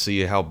history, get to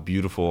see how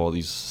beautiful all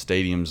these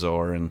stadiums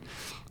are and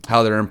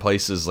how they're in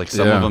places, like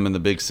some of them in the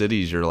big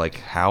cities, you're like,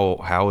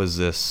 how is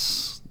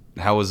this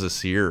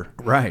here?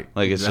 Right.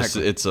 Like, it's just,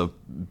 it's a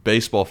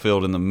baseball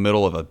field in the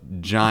middle of a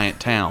giant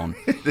town.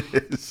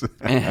 It is.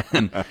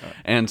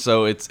 and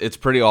so it's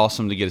pretty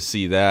awesome to get to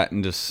see that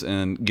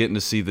and getting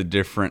to see the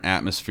different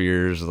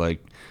atmospheres,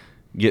 like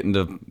getting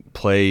to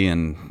play,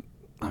 and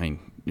I mean,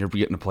 you're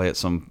getting to play at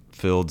some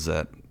fields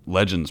that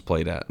legends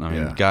played at. I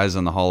mean, guys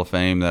in the Hall of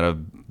Fame that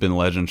have been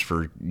legends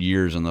for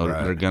years, and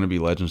they're going to be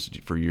legends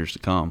for years to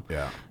come.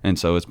 Yeah. And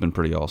so it's been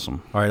pretty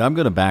awesome. All right, I'm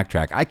going to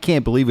backtrack. I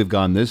can't believe we've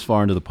gone this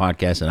far into the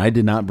podcast, and I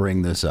did not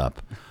bring this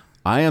up.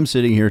 I am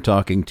sitting here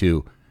talking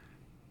to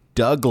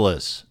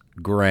Douglas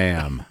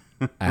Graham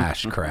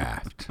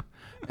Ashcraft.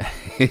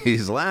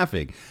 He's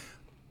laughing.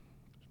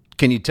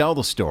 Can you tell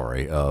the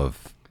story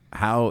of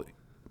how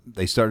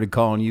they started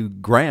calling you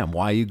Graham,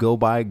 why you go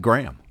by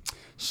Graham?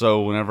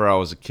 So whenever I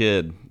was a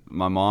kid,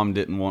 my mom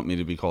didn't want me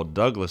to be called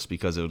Douglas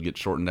because it would get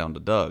shortened down to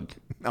Doug.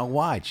 Now,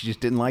 why? She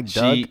just didn't like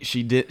Doug?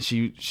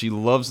 She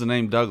loves the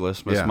name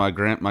Douglas, but my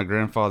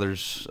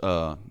grandfather's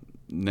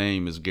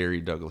name is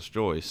Gary Douglas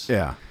Joyce.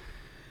 Yeah.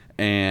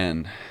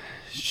 And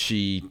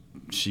she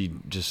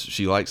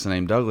likes the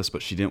name Douglas,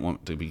 but she didn't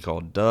want to be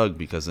called Doug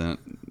because then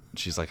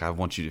she's like, I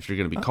want you, if you're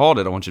going to be called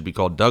it, I want you to be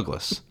called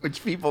Douglas.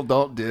 Which people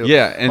don't do.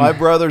 Yeah. And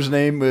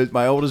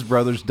my oldest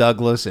brother's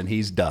Douglas, and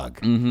he's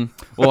Doug. Mm-hmm.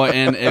 Well,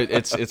 and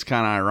it's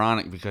kind of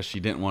ironic because she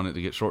didn't want it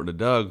to get shortened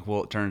to Doug.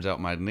 Well, it turns out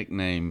my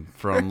nickname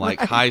from like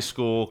high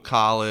school,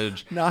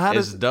 college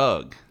is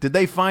Doug. Did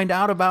they find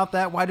out about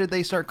that? Why did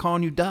they start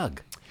calling you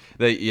Doug?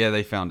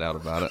 They found out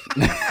about it.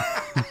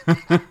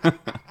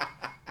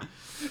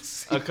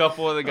 A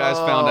couple of the guys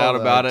found out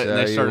about it, and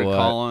they started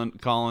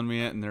calling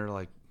me it, and they're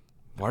like,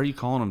 why are you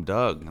calling him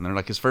Doug? And they're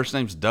like, his first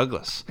name's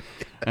Douglas.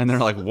 And they're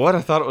like, what?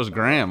 I thought it was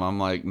Graham. I'm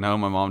like, no,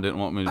 my mom didn't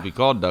want me to be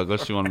called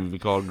Douglas. She wanted me to be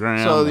called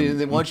Graham.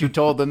 So once you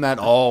told them that,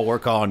 we're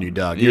calling you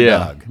Doug. You're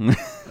Doug.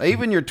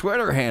 Even your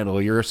Twitter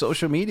handle, your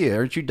social media,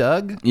 aren't you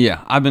Doug?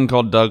 Yeah, I've been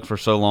called Doug for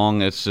so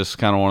long. It's just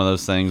kind of one of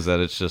those things that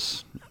it's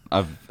just,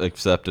 I've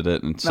accepted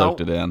it and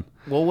soaked it in.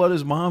 Well, what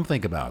does Mom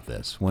think about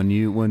this? When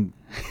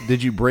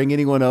did you bring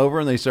anyone over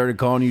and they started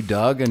calling you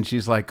Doug, and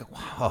she's like,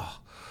 oh.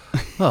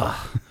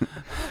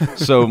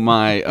 So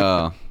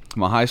my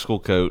high school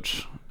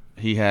coach,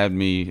 he had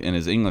me in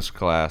his English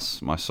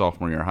class my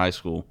sophomore year of high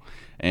school,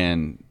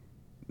 and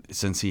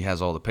since he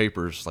has all the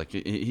papers, like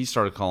he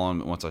started calling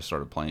me once I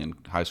started playing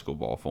high school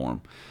ball for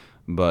him.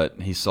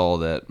 But he saw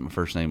that my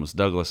first name was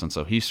Douglas, and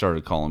so he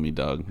started calling me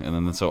Doug, and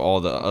then so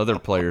all the other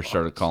players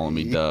started calling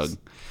me Doug,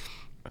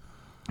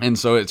 and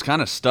so it's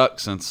kind of stuck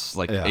since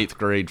like 8th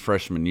grade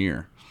freshman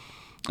year,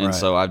 and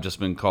so I've just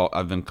been called.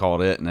 I've been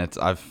called it, and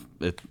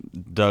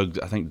Doug.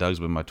 I think Doug's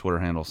been my Twitter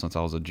handle since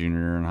I was a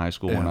junior in high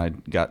school when I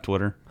got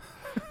Twitter.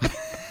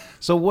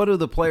 So what do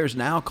the players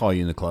now call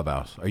you in the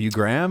clubhouse? Are you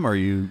Graham or are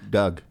you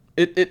Doug?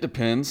 It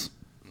depends.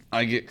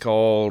 I get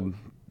called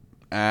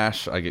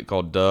Ash. I get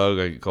called Doug.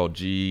 I get called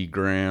G,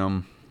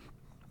 Graham.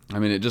 I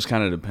mean, it just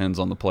kind of depends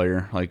on the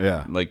player. Like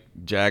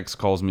Jags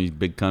calls me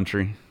Big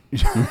Country.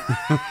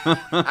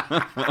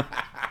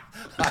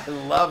 I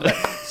love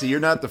that. See, you're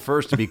not the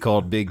first to be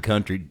called Big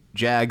Country.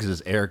 Jags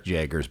is Eric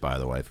Jaggers, by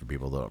the way, for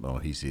people who don't know.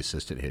 He's the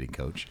assistant hitting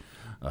coach.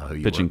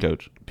 Pitching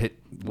coach.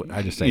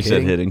 I just say you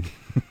said hitting.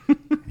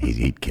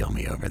 He'd kill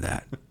me over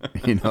that,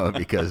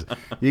 because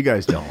you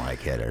guys don't like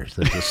hitters.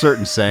 There's a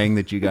certain saying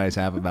that you guys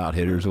have about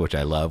hitters, which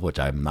I love, which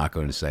I'm not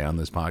going to say on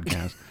this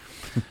podcast.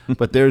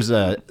 But there's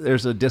a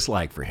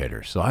dislike for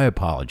hitters, so I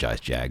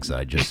apologize, Jags, that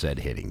I just said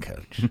hitting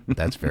coach.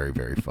 That's very,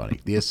 very funny.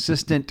 The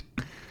assistant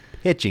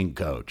pitching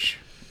coach,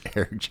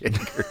 Eric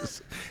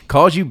Jaggers,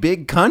 calls you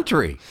Big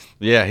Country.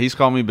 Yeah, he's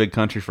called me Big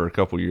Country for a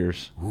couple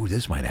years. Ooh,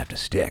 this might have to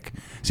stick.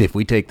 See, if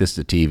we take this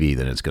to TV,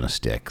 then it's going to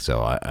stick. So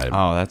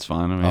oh, that's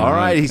fine. I mean, all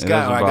right, I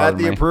got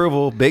the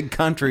approval. Big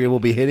Country will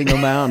be hitting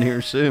him out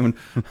here soon.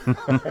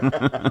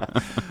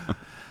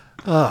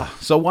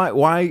 So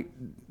why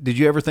did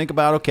you ever think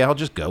about, okay, I'll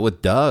just go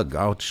with Doug.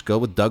 I'll just go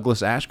with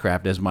Douglas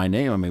Ashcraft as my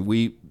name. I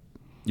mean,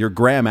 you're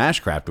Graham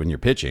Ashcraft when you're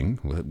pitching.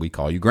 We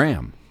call you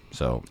Graham.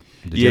 So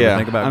did you ever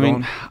think about going?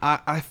 Mean,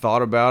 I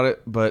thought about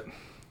it, but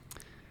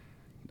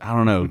I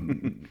don't know.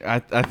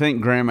 I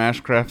think Graham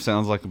Ashcraft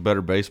sounds like a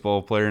better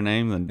baseball player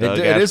name than Doug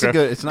Ashcraft. It is a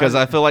good. It's not, because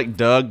I feel like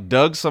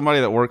Doug's somebody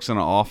that works in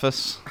an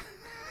office.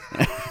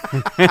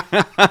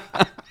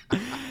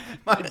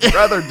 My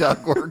brother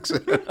Doug works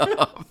in an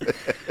office.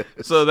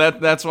 So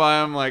that's why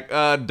I'm like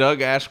Doug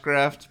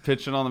Ashcraft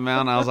pitching on the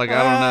mound. I was like,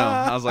 I don't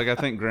know. I was like, I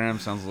think Graham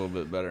sounds a little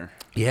bit better.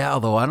 Yeah,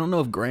 although I don't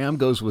know if Graham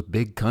goes with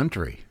Big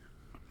Country.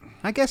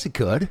 I guess it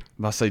could.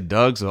 If I say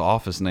Doug's an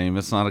office name,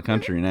 it's not a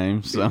country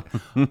name. So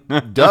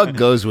Doug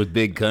goes with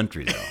Big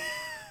Country,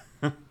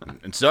 though.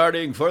 And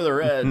starting for the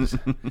Reds,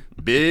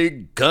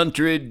 Big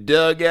Country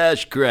Doug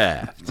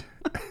Ashcraft.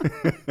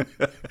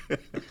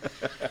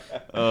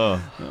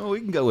 Well, we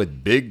can go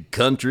with Big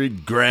Country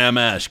Graham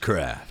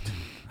Ashcraft.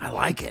 I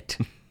like it.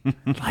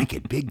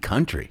 Big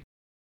Country.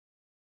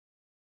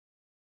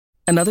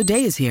 Another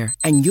day is here,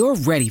 and you're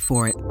ready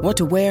for it. What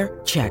to wear?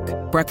 Check.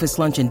 Breakfast,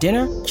 lunch, and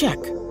dinner? Check.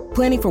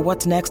 Planning for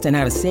what's next and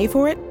how to save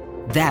for it?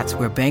 That's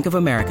where Bank of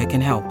America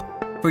can help.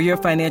 For your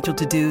financial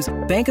to-dos,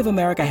 Bank of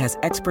America has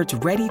experts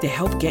ready to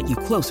help get you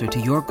closer to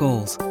your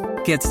goals.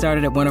 Get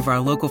started at one of our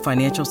local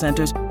financial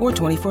centers or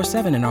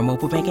 24/7 in our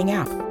mobile banking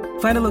app.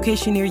 Find a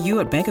location near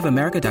you at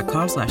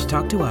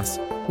bankofamerica.com/talktous.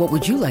 What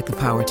would you like the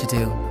power to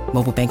do?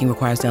 Mobile banking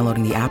requires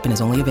downloading the app and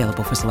is only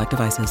available for select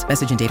devices.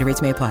 Message and data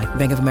rates may apply.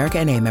 Bank of America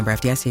N.A., member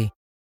FDIC.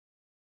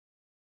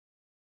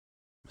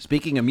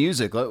 Speaking of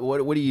music,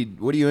 what are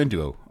you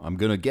into? I'm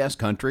gonna guess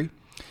country.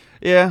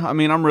 Yeah, I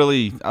mean, I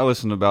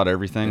listen to about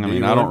everything. I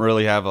mean, I don't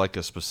really have like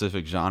a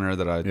specific genre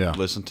that I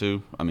listen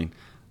to. I mean,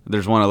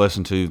 there's one I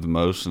listen to the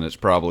most, and it's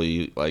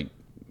probably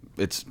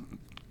it's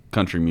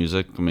country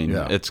music. I mean,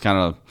 it's kind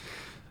of,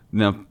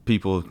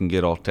 people can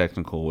get all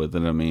technical with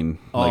it. I mean,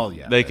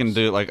 they can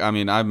do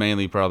I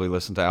mainly probably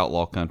listen to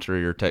outlaw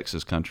country or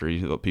Texas country,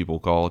 what people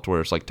call it,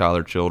 where it's like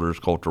Tyler Childers,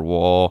 Colter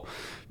Wall,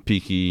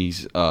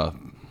 Peakeys.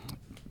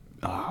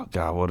 Oh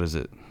God, what is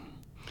it?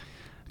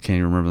 I can't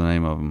even remember the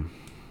name of them.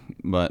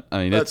 But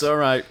I mean, that's all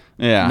right.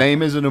 Yeah,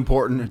 name isn't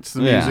important. It's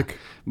the music.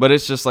 But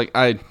it's just like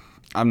I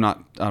I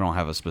don't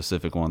have a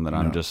specific one that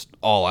I'm just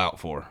all out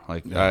for.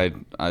 Like I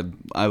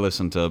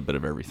listen to a bit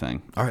of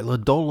everything. All right,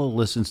 Ladola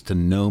listens to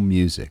no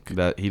music.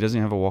 That he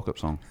doesn't have a walk-up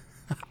song.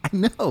 I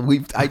know.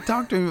 I've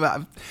talked to it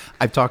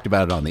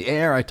on the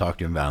air. I talked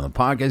to him about it on the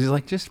podcast. He's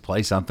like, just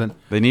play something.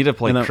 They need to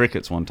play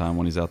crickets one time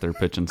when he's out there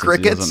pitching.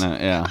 Crickets?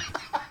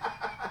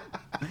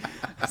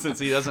 Since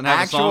he doesn't have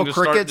Actual a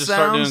song, cricket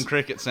start doing sounds?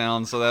 cricket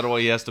sounds, so that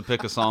way he has to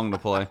pick a song to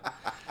play.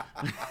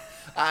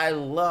 I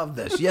love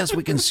this. Yes,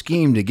 we can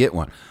scheme to get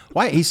one.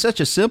 Why? He's such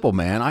a simple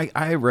man.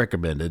 I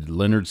recommended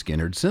Leonard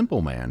Skinner's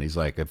Simple Man. He's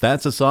like, if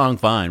that's a song,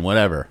 fine,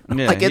 whatever.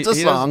 Yeah, like, it's a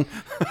song.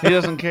 He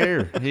doesn't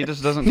care. He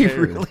just doesn't He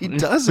care. really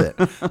doesn't.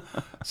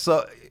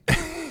 So,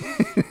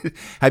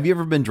 have you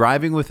ever been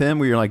driving with him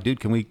where you're like, dude,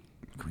 can we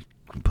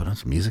put on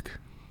some music?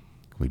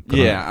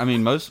 I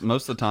mean, most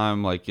of the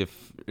time, like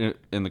if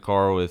in the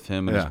car with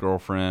him and his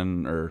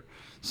girlfriend, or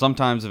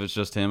sometimes if it's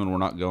just him and we're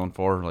not going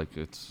far, like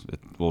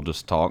we'll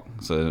just talk.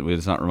 So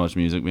it's not much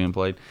music being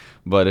played.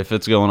 But if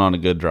it's going on a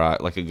good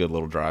drive, like a good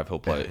little drive,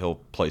 he'll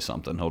play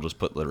something. He'll just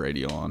put the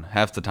radio on.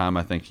 Half the time,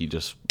 I think he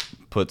just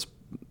puts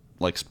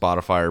like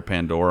Spotify or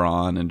Pandora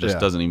on and just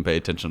doesn't even pay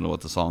attention to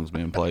what the song's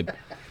being played.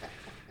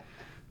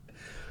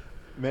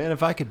 Man,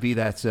 if I could be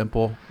that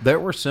simple. There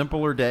were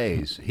simpler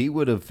days. He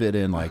would have fit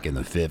in like in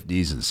the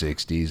 50s and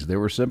 60s. There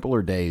were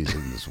simpler days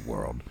in this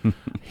world.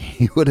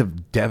 He would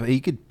have he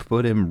could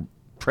put him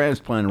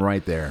transplant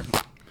right there.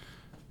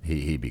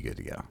 He'd be good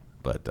to go.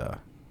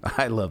 But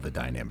I love the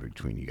dynamic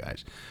between you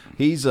guys.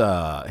 He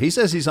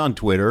says he's on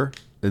Twitter,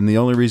 and the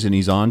only reason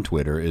he's on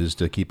Twitter is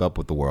to keep up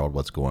with the world,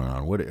 what's going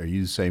on. What are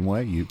you the same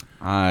way?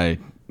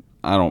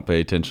 I don't pay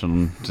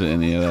attention to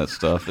any of that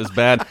stuff. As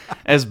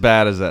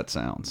bad as that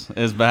sounds.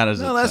 As bad as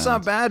no, it that's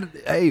sounds. not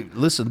bad. Hey,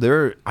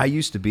 listen, I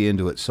used to be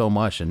into it so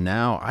much, and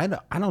now I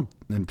don't.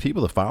 And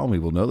people that follow me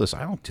will know this.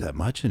 I don't do that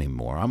much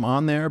anymore. I'm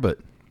on there, but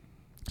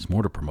it's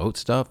more to promote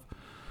stuff,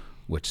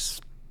 which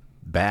is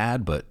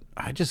bad. But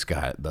I just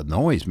got the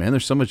noise, man.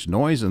 There's so much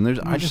noise, and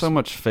there's so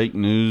much fake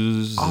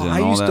news. Oh, and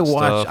I all used that to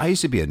watch. stuff. I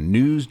used to be a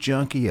news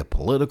junkie, a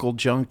political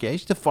junkie. I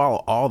used to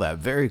follow all that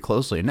very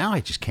closely. And now I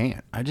just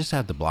can't. I just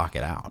have to block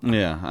it out.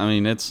 Yeah, I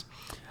mean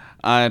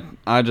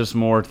I just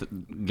more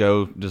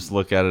go just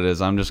look at it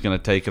as I'm just going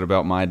to take it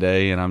about my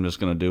day and I'm just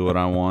going to do what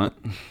I want.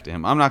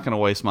 Damn, I'm not going to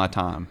waste my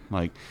time.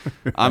 Like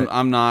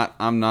I'm not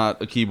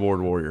a keyboard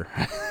warrior.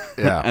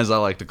 Yeah, as I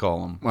like to call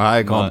them. Well,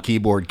 I call them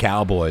keyboard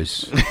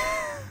cowboys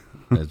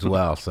as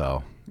well.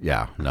 So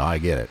yeah, no, I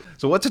get it.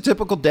 So what's a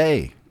typical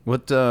day?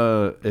 What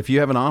if you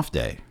have an off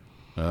day,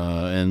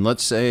 and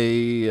let's say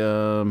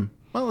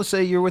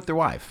you're with your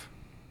wife,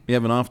 you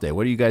have an off day.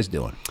 What are you guys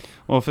doing?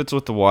 Well, if it's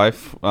with the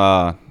wife,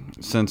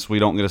 since we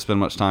don't get to spend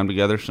much time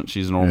together, since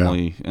she's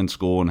normally in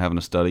school and having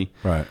to study,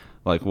 right?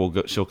 Like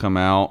she'll come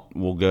out,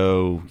 we'll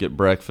go get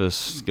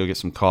breakfast, go get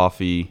some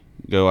coffee,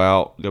 go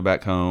out, go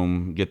back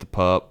home, get the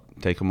pup,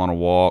 take him on a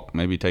walk,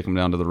 maybe take him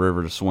down to the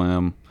river to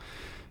swim,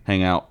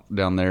 hang out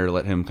down there,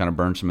 let him kind of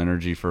burn some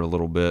energy for a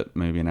little bit,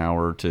 maybe an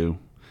hour or two,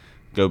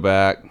 go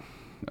back,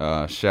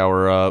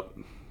 shower up,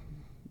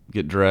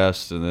 get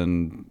dressed, and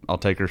then I'll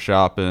take her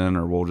shopping,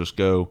 or we'll just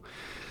go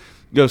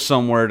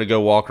somewhere to go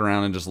walk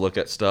around and just look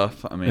at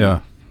stuff. I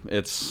mean,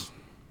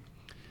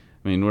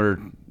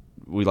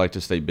 we like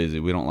to stay busy.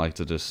 We don't like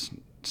to just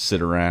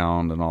sit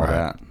around and all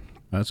that.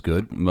 That's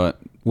good. But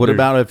what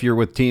about if you're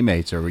with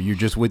teammates or you're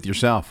just with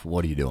yourself?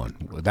 What are you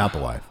doing without the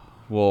wife?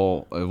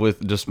 Well,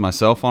 with just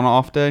myself on an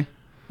off day?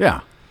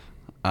 Yeah.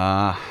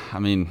 I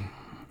mean,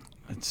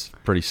 it's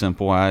pretty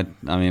simple. I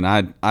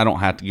don't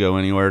have to go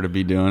anywhere to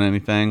be doing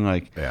anything.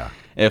 Like,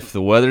 if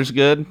the weather's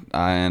good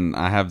and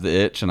I have the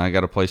itch and I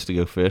got a place to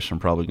go fish, I'm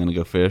probably going to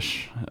go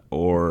fish.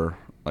 Or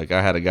like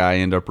I had a guy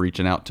end up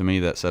reaching out to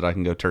me that said I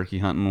can go turkey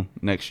hunting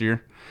next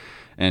year,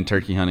 and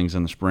turkey hunting's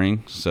in the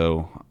spring.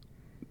 So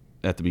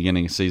at the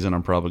beginning of season,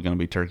 I'm probably going to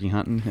be turkey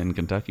hunting in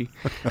Kentucky.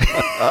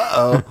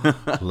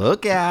 Uh-oh.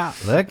 Look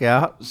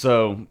out.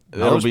 So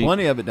there's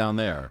plenty of it down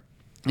there.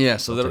 Yeah,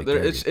 so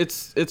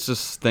it's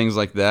just things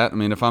like that. I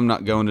mean, if I'm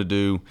not going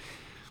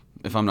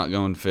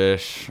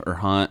fish or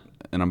hunt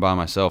and I'm by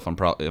myself, I'm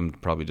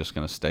probably just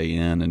going to stay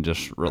in and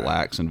just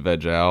relax and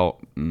veg out.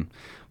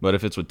 But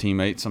if it's with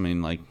teammates, I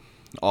mean, like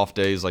off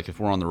days, like if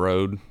we're on the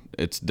road,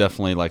 it's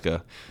definitely like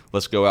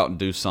let's go out and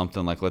do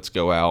something. Like let's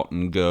go out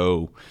and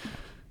go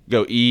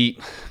eat,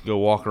 go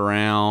walk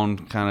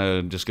around, kind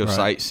of just go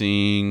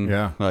sightseeing.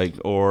 Yeah. Like,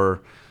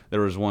 or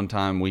there was one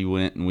time we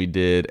went and we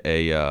did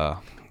a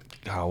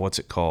what's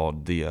it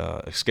called? The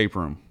escape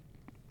room.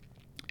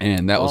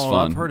 And that was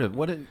fun. I've heard of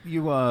what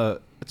you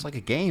it's like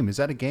a game. Is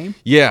that a game?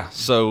 Yeah.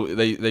 So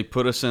they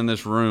put us in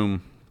this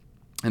room,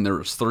 and there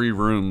was 3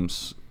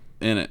 rooms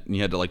in it, and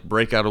you had to like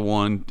break out of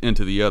one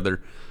into the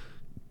other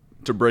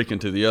to break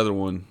into the other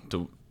one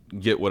to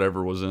get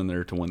whatever was in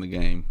there to win the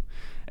game.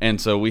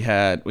 And so we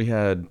had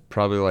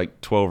probably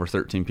like 12 or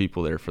 13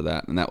 people there for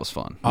that, and that was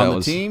fun. On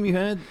the team you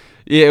had?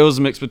 Yeah, it was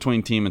a mix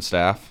between team and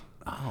staff.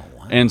 Oh,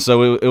 wow. And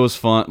so it was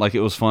fun. Like, it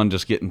was fun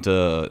just getting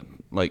to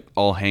like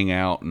all hang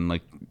out and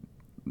like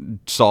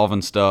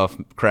solving stuff,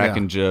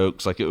 cracking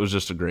jokes. Like, it was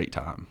just a great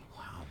time.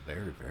 Wow,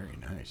 Very, very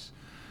nice.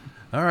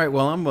 All right,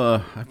 well,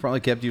 I've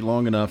probably kept you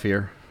long enough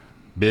here.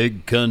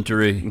 Big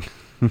country.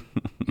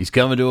 He's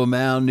coming to a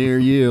mound near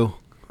you.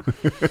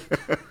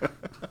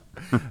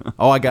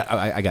 Oh, I got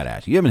to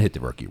ask you. You haven't hit the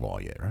rookie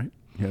wall yet, right?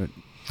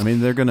 I mean,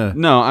 they're gonna.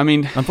 No, I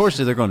mean,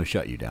 unfortunately, they're going to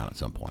shut you down at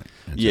some point.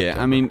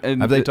 Yeah, I mean,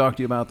 have they talked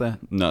to you about that?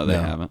 No, they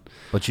haven't.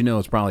 But you know,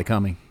 it's probably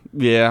coming.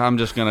 Yeah, I'm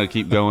just gonna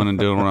keep going and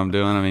doing what I'm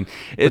doing. I mean,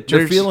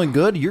 you're feeling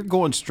good. You're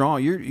going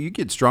strong. You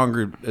get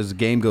stronger as the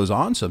game goes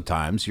on.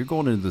 Sometimes you're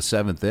going into the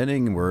 7th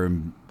inning. We're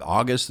in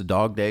August, the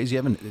dog days.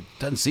 It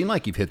doesn't seem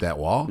like you've hit that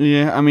wall.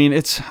 Yeah, I mean,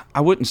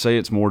 I wouldn't say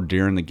it's more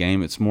during the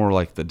game. It's more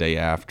like the day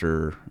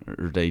after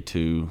or day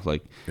 2.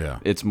 Like,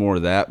 it's more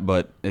that,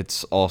 but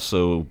it's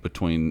also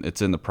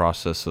it's in the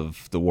process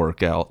of the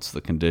workouts,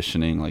 the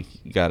conditioning. Like,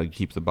 you got to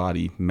keep the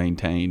body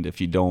maintained. If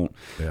you don't,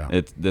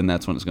 then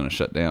that's when it's going to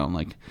shut down.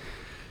 Like,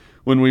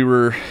 when we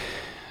were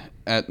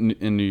in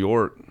New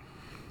York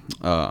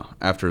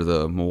after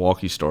the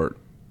Milwaukee start,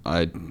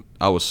 I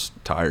was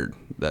tired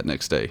that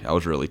next day. I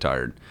was really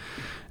tired,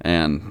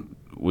 and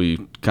we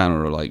kind of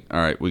were like, all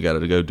right, we got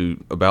to go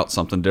do about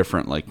something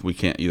different. Like, we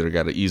can't either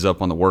got to ease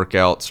up on the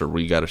workouts or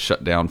we got to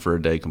shut down for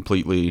a day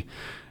completely.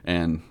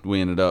 And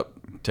we ended up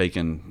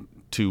taking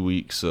 2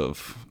 weeks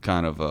of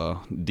kind of a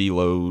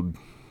deload,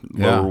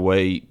 lower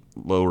weight,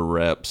 lower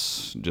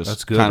reps,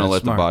 just kind of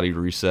let the body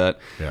reset.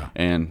 Yeah.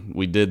 And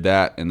we did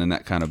that, and then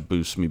that kind of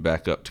boosts me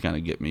back up to kind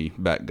of get me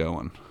back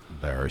going.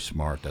 Very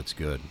smart. That's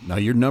good. Now,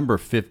 you're number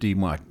 50.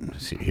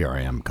 Here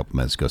I am a couple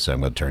minutes ago, so I'm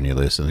going to turn you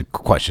loose, and the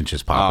questions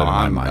just pop into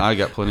my mind. I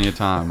got plenty of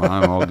time.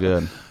 I'm all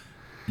good.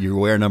 You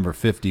wear number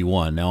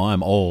 51. Now,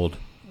 I'm old,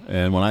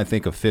 and when I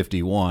think of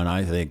 51,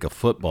 I think of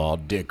football.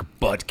 Dick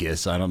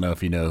Butkus. I don't know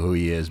if you know who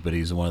he is, but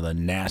he's one of the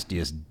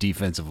nastiest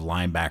defensive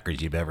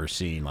linebackers you've ever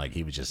seen. Like,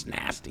 he was just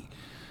nasty.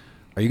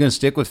 Are you going to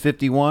stick with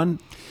 51?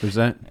 Is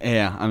that?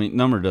 Yeah, I mean,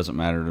 number doesn't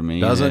matter to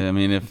me. Does it? I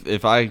mean,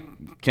 if I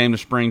came to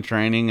spring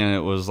training and it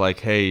was like,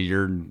 hey,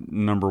 you're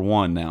number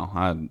 1 now,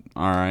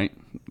 all right.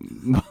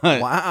 But,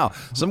 wow.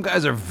 Some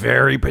guys are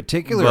very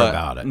particular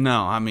about it.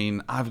 No, I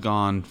mean, I've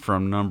gone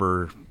from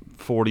number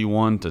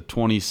 41 to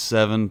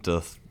 27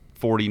 to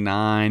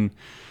 49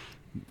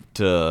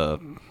 to,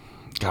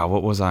 God,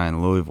 what was I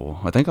in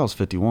Louisville? I think I was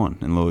 51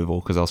 in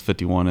Louisville because I was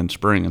 51 in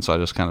spring, and so I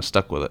just kind of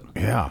stuck with it.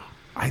 Yeah.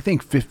 I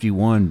think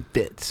 51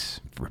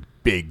 fits for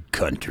big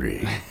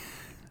country.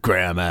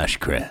 Graham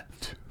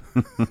Ashcraft.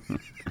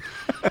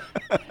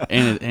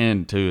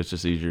 and too, it's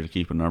just easier to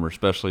keep a number,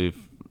 especially if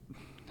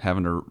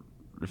having to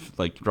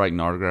writing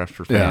autographs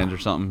for fans or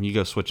something. You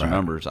go switching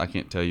numbers. I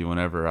can't tell you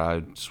whenever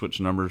I switch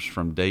numbers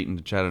from Dayton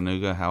to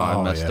Chattanooga how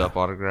I messed up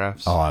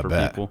autographs for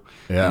people.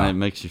 Yeah. And it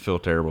makes you feel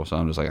terrible. So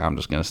I'm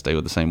just going to stay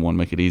with the same one,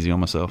 make it easy on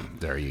myself.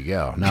 There you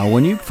go. Now,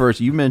 when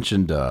you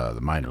mentioned the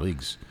minor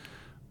leagues.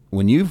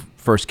 When you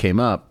first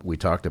came up, we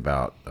talked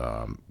about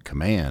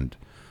command.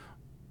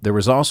 There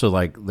was also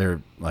I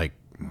don't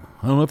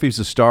know if he's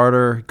a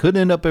starter. Could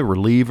end up a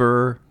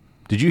reliever.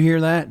 Did you hear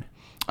that?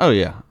 Oh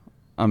yeah.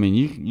 I mean,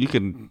 you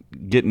could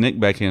get Nick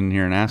back in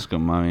here and ask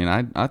him. I mean,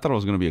 I thought I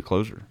was going to be a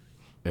closer.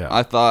 Yeah.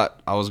 I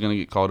thought I was going to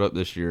get called up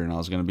this year and I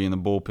was going to be in the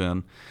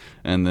bullpen,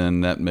 and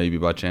then that maybe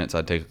by chance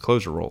I'd take a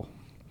closer role.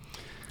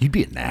 You'd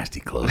be a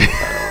nasty closer, by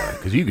the way,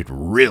 because you could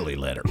really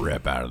let it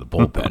rip out of the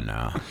bullpen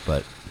now,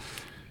 but.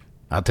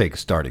 I'll take a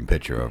starting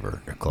pitcher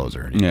over a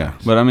closer. Anyways. Yeah,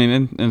 but I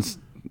mean, and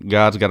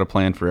God's got a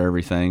plan for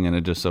everything, and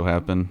it just so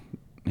happened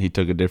he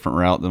took a different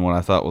route than what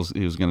I thought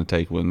he was going to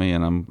take with me,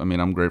 and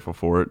I'm grateful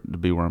for it to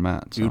be where I'm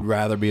at. So. You'd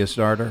rather be a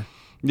starter?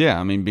 Yeah,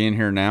 I mean, being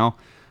here now,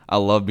 I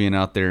love being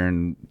out there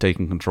and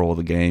taking control of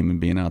the game and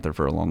being out there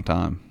for a long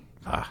time.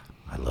 I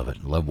love it.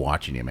 I love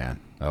watching you, man.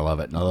 I love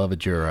it. And I love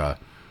it. You're a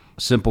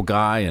simple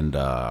guy, and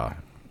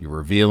you're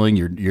revealing.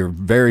 You're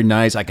very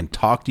nice. I can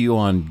talk to you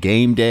on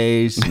game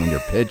days when you're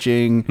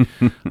pitching.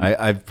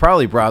 I've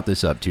probably brought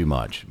this up too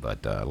much,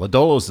 but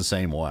Lodolo's the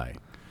same way.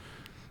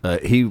 I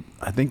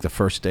think the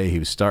first day he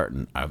was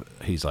starting,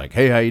 he's like,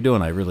 "Hey, how you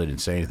doing?" I really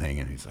didn't say anything,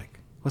 and he's like,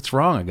 "What's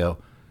wrong?" I go,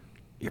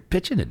 "You're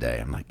pitching today."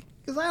 I'm like,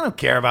 "Because I don't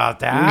care about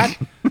that.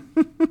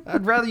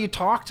 I'd rather you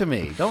talk to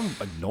me. Don't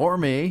ignore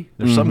me."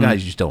 There's some guys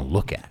you just don't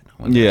look at.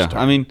 Yeah,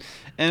 I mean,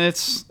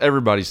 and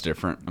everybody's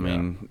different. I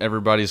mean,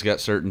 everybody's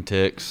got certain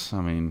ticks. I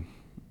mean,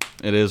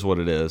 it is what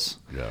it is.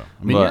 Yeah.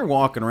 I mean, you're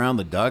walking around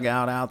the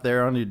dugout out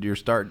there on your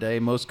start day.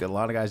 A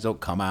lot of guys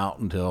don't come out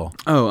until.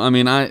 Oh, I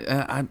mean,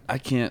 I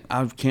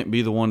can't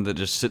be the one that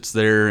just sits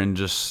there and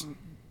just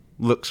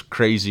looks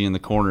crazy in the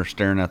corner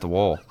staring at the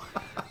wall.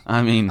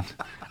 I mean,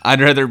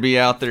 I'd rather be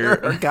out there.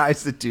 There are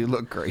guys that do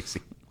look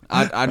crazy.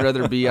 I'd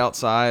rather be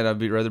outside.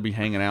 Rather be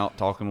hanging out,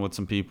 talking with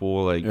some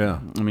people. I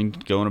mean,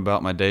 going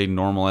about my day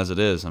normal as it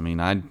is. I mean,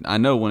 I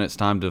know when it's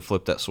time to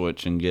flip that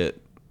switch and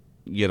get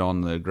on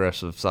the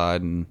aggressive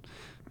side, and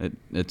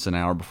it's an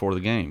hour before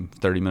the game,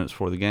 30 minutes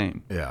before the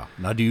game. Yeah.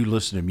 Now, do you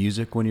listen to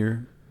music when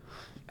you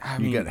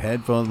got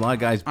headphones? A lot of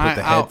guys put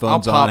the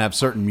headphones on, have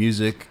certain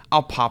music.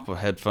 I'll pop a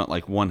headphone,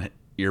 one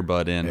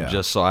earbud in,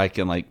 just so I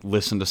can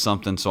listen to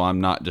something, so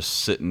I'm not just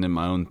sitting in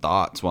my own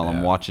thoughts while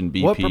I'm watching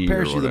BP. What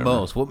prepares you the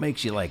most? What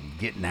makes you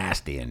get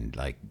nasty and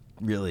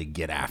really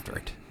get after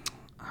it?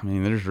 I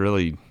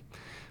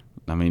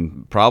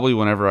mean, probably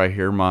whenever I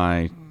hear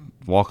my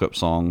walk-up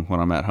song when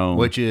I'm at home.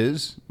 Which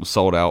is?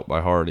 Sold Out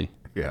by Hardy.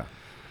 Yeah.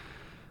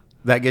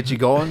 That gets you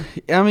going?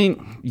 I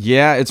mean,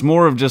 yeah, it's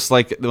more of just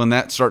like when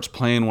that starts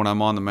playing when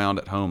I'm on the mound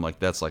at home, like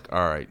that's like,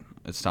 all right,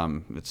 it's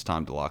time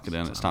to lock it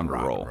in. It's time to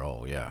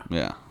roll. Yeah.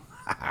 Yeah.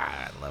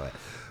 I love it.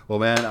 Well,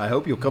 man, I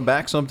hope you'll come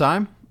back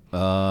sometime.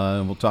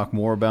 And we'll talk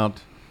more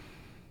about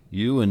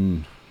you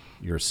and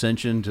your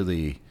ascension to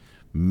the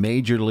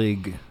major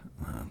league.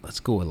 Let's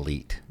go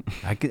elite.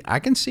 I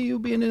can see you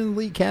being in the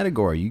elite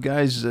category. You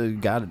guys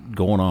got it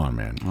going on,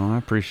 man. Oh, I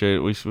appreciate it.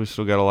 We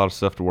still got a lot of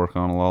stuff to work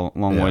on, a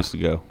long ways to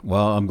go.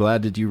 Well, I'm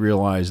glad that you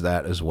realize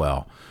that as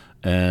well.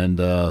 And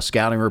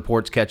scouting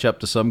reports catch up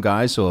to some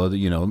guys,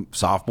 so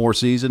sophomore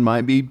season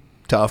might be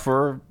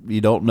tougher.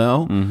 You don't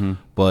know,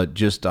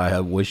 but I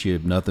wish you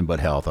nothing but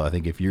health. I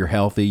think if you're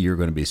healthy, you're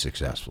going to be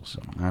successful.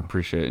 So I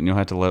appreciate it, and you'll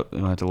have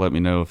to let me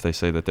know if they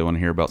say that they want to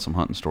hear about some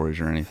hunting stories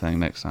or anything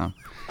next time.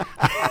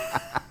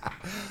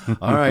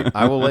 All right,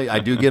 I will. I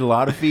do get a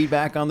lot of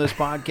feedback on this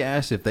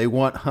podcast. If they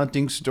want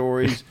hunting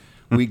stories,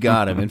 we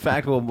got them. In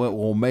fact,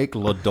 we'll make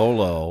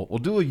Lodolo. We'll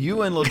do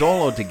you and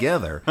Lodolo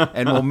together,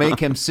 and we'll make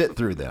him sit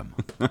through them.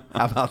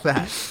 How about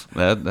that?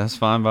 That's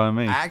fine by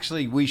me.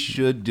 Actually, we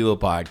should do a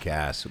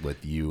podcast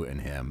with you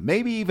and him.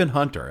 Maybe even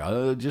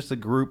Hunter. Just a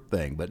group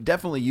thing, but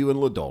definitely you and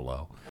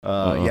Lodolo.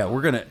 Yeah,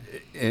 we're gonna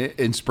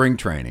in spring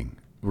training.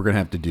 We're gonna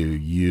have to do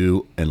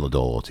you and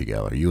Lodolo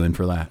together. Are you in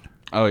for that?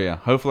 Oh yeah.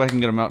 Hopefully I can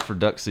get him out for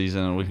duck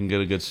season, and we can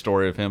get a good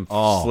story of him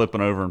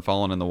slipping over and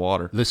falling in the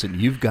water. Listen,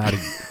 you've got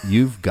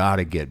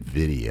to get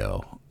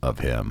video of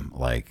him.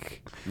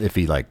 Like if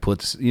he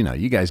puts, you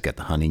guys got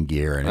the hunting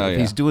gear, and if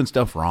he's doing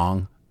stuff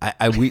wrong,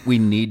 we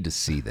need to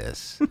see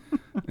this,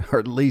 or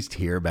at least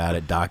hear about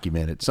it,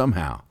 document it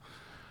somehow.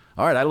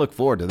 All right, I look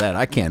forward to that.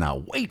 I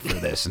cannot wait for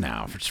this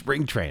now for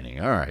spring training.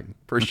 All right,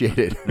 appreciate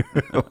it.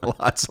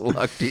 Lots of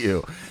luck to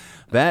you.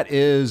 That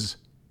is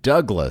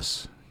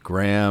Douglas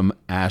Graham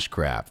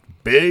Ashcraft.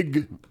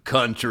 Big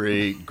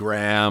country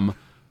Graham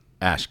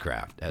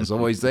Ashcraft. As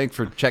always, thanks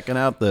for checking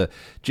out the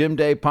Jim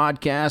Day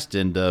podcast.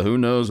 And who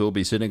knows, who'll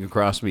be sitting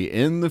across me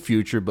in the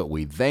future. But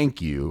we thank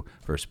you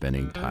for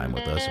spending time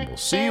with us. And we'll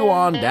see you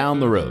on down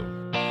the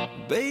road.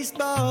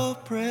 Baseball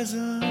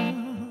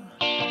present,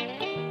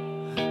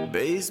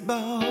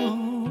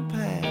 baseball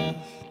past.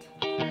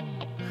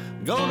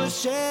 Gonna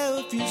share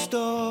a few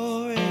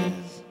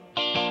stories,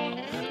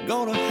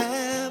 gonna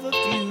have a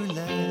few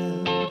laughs.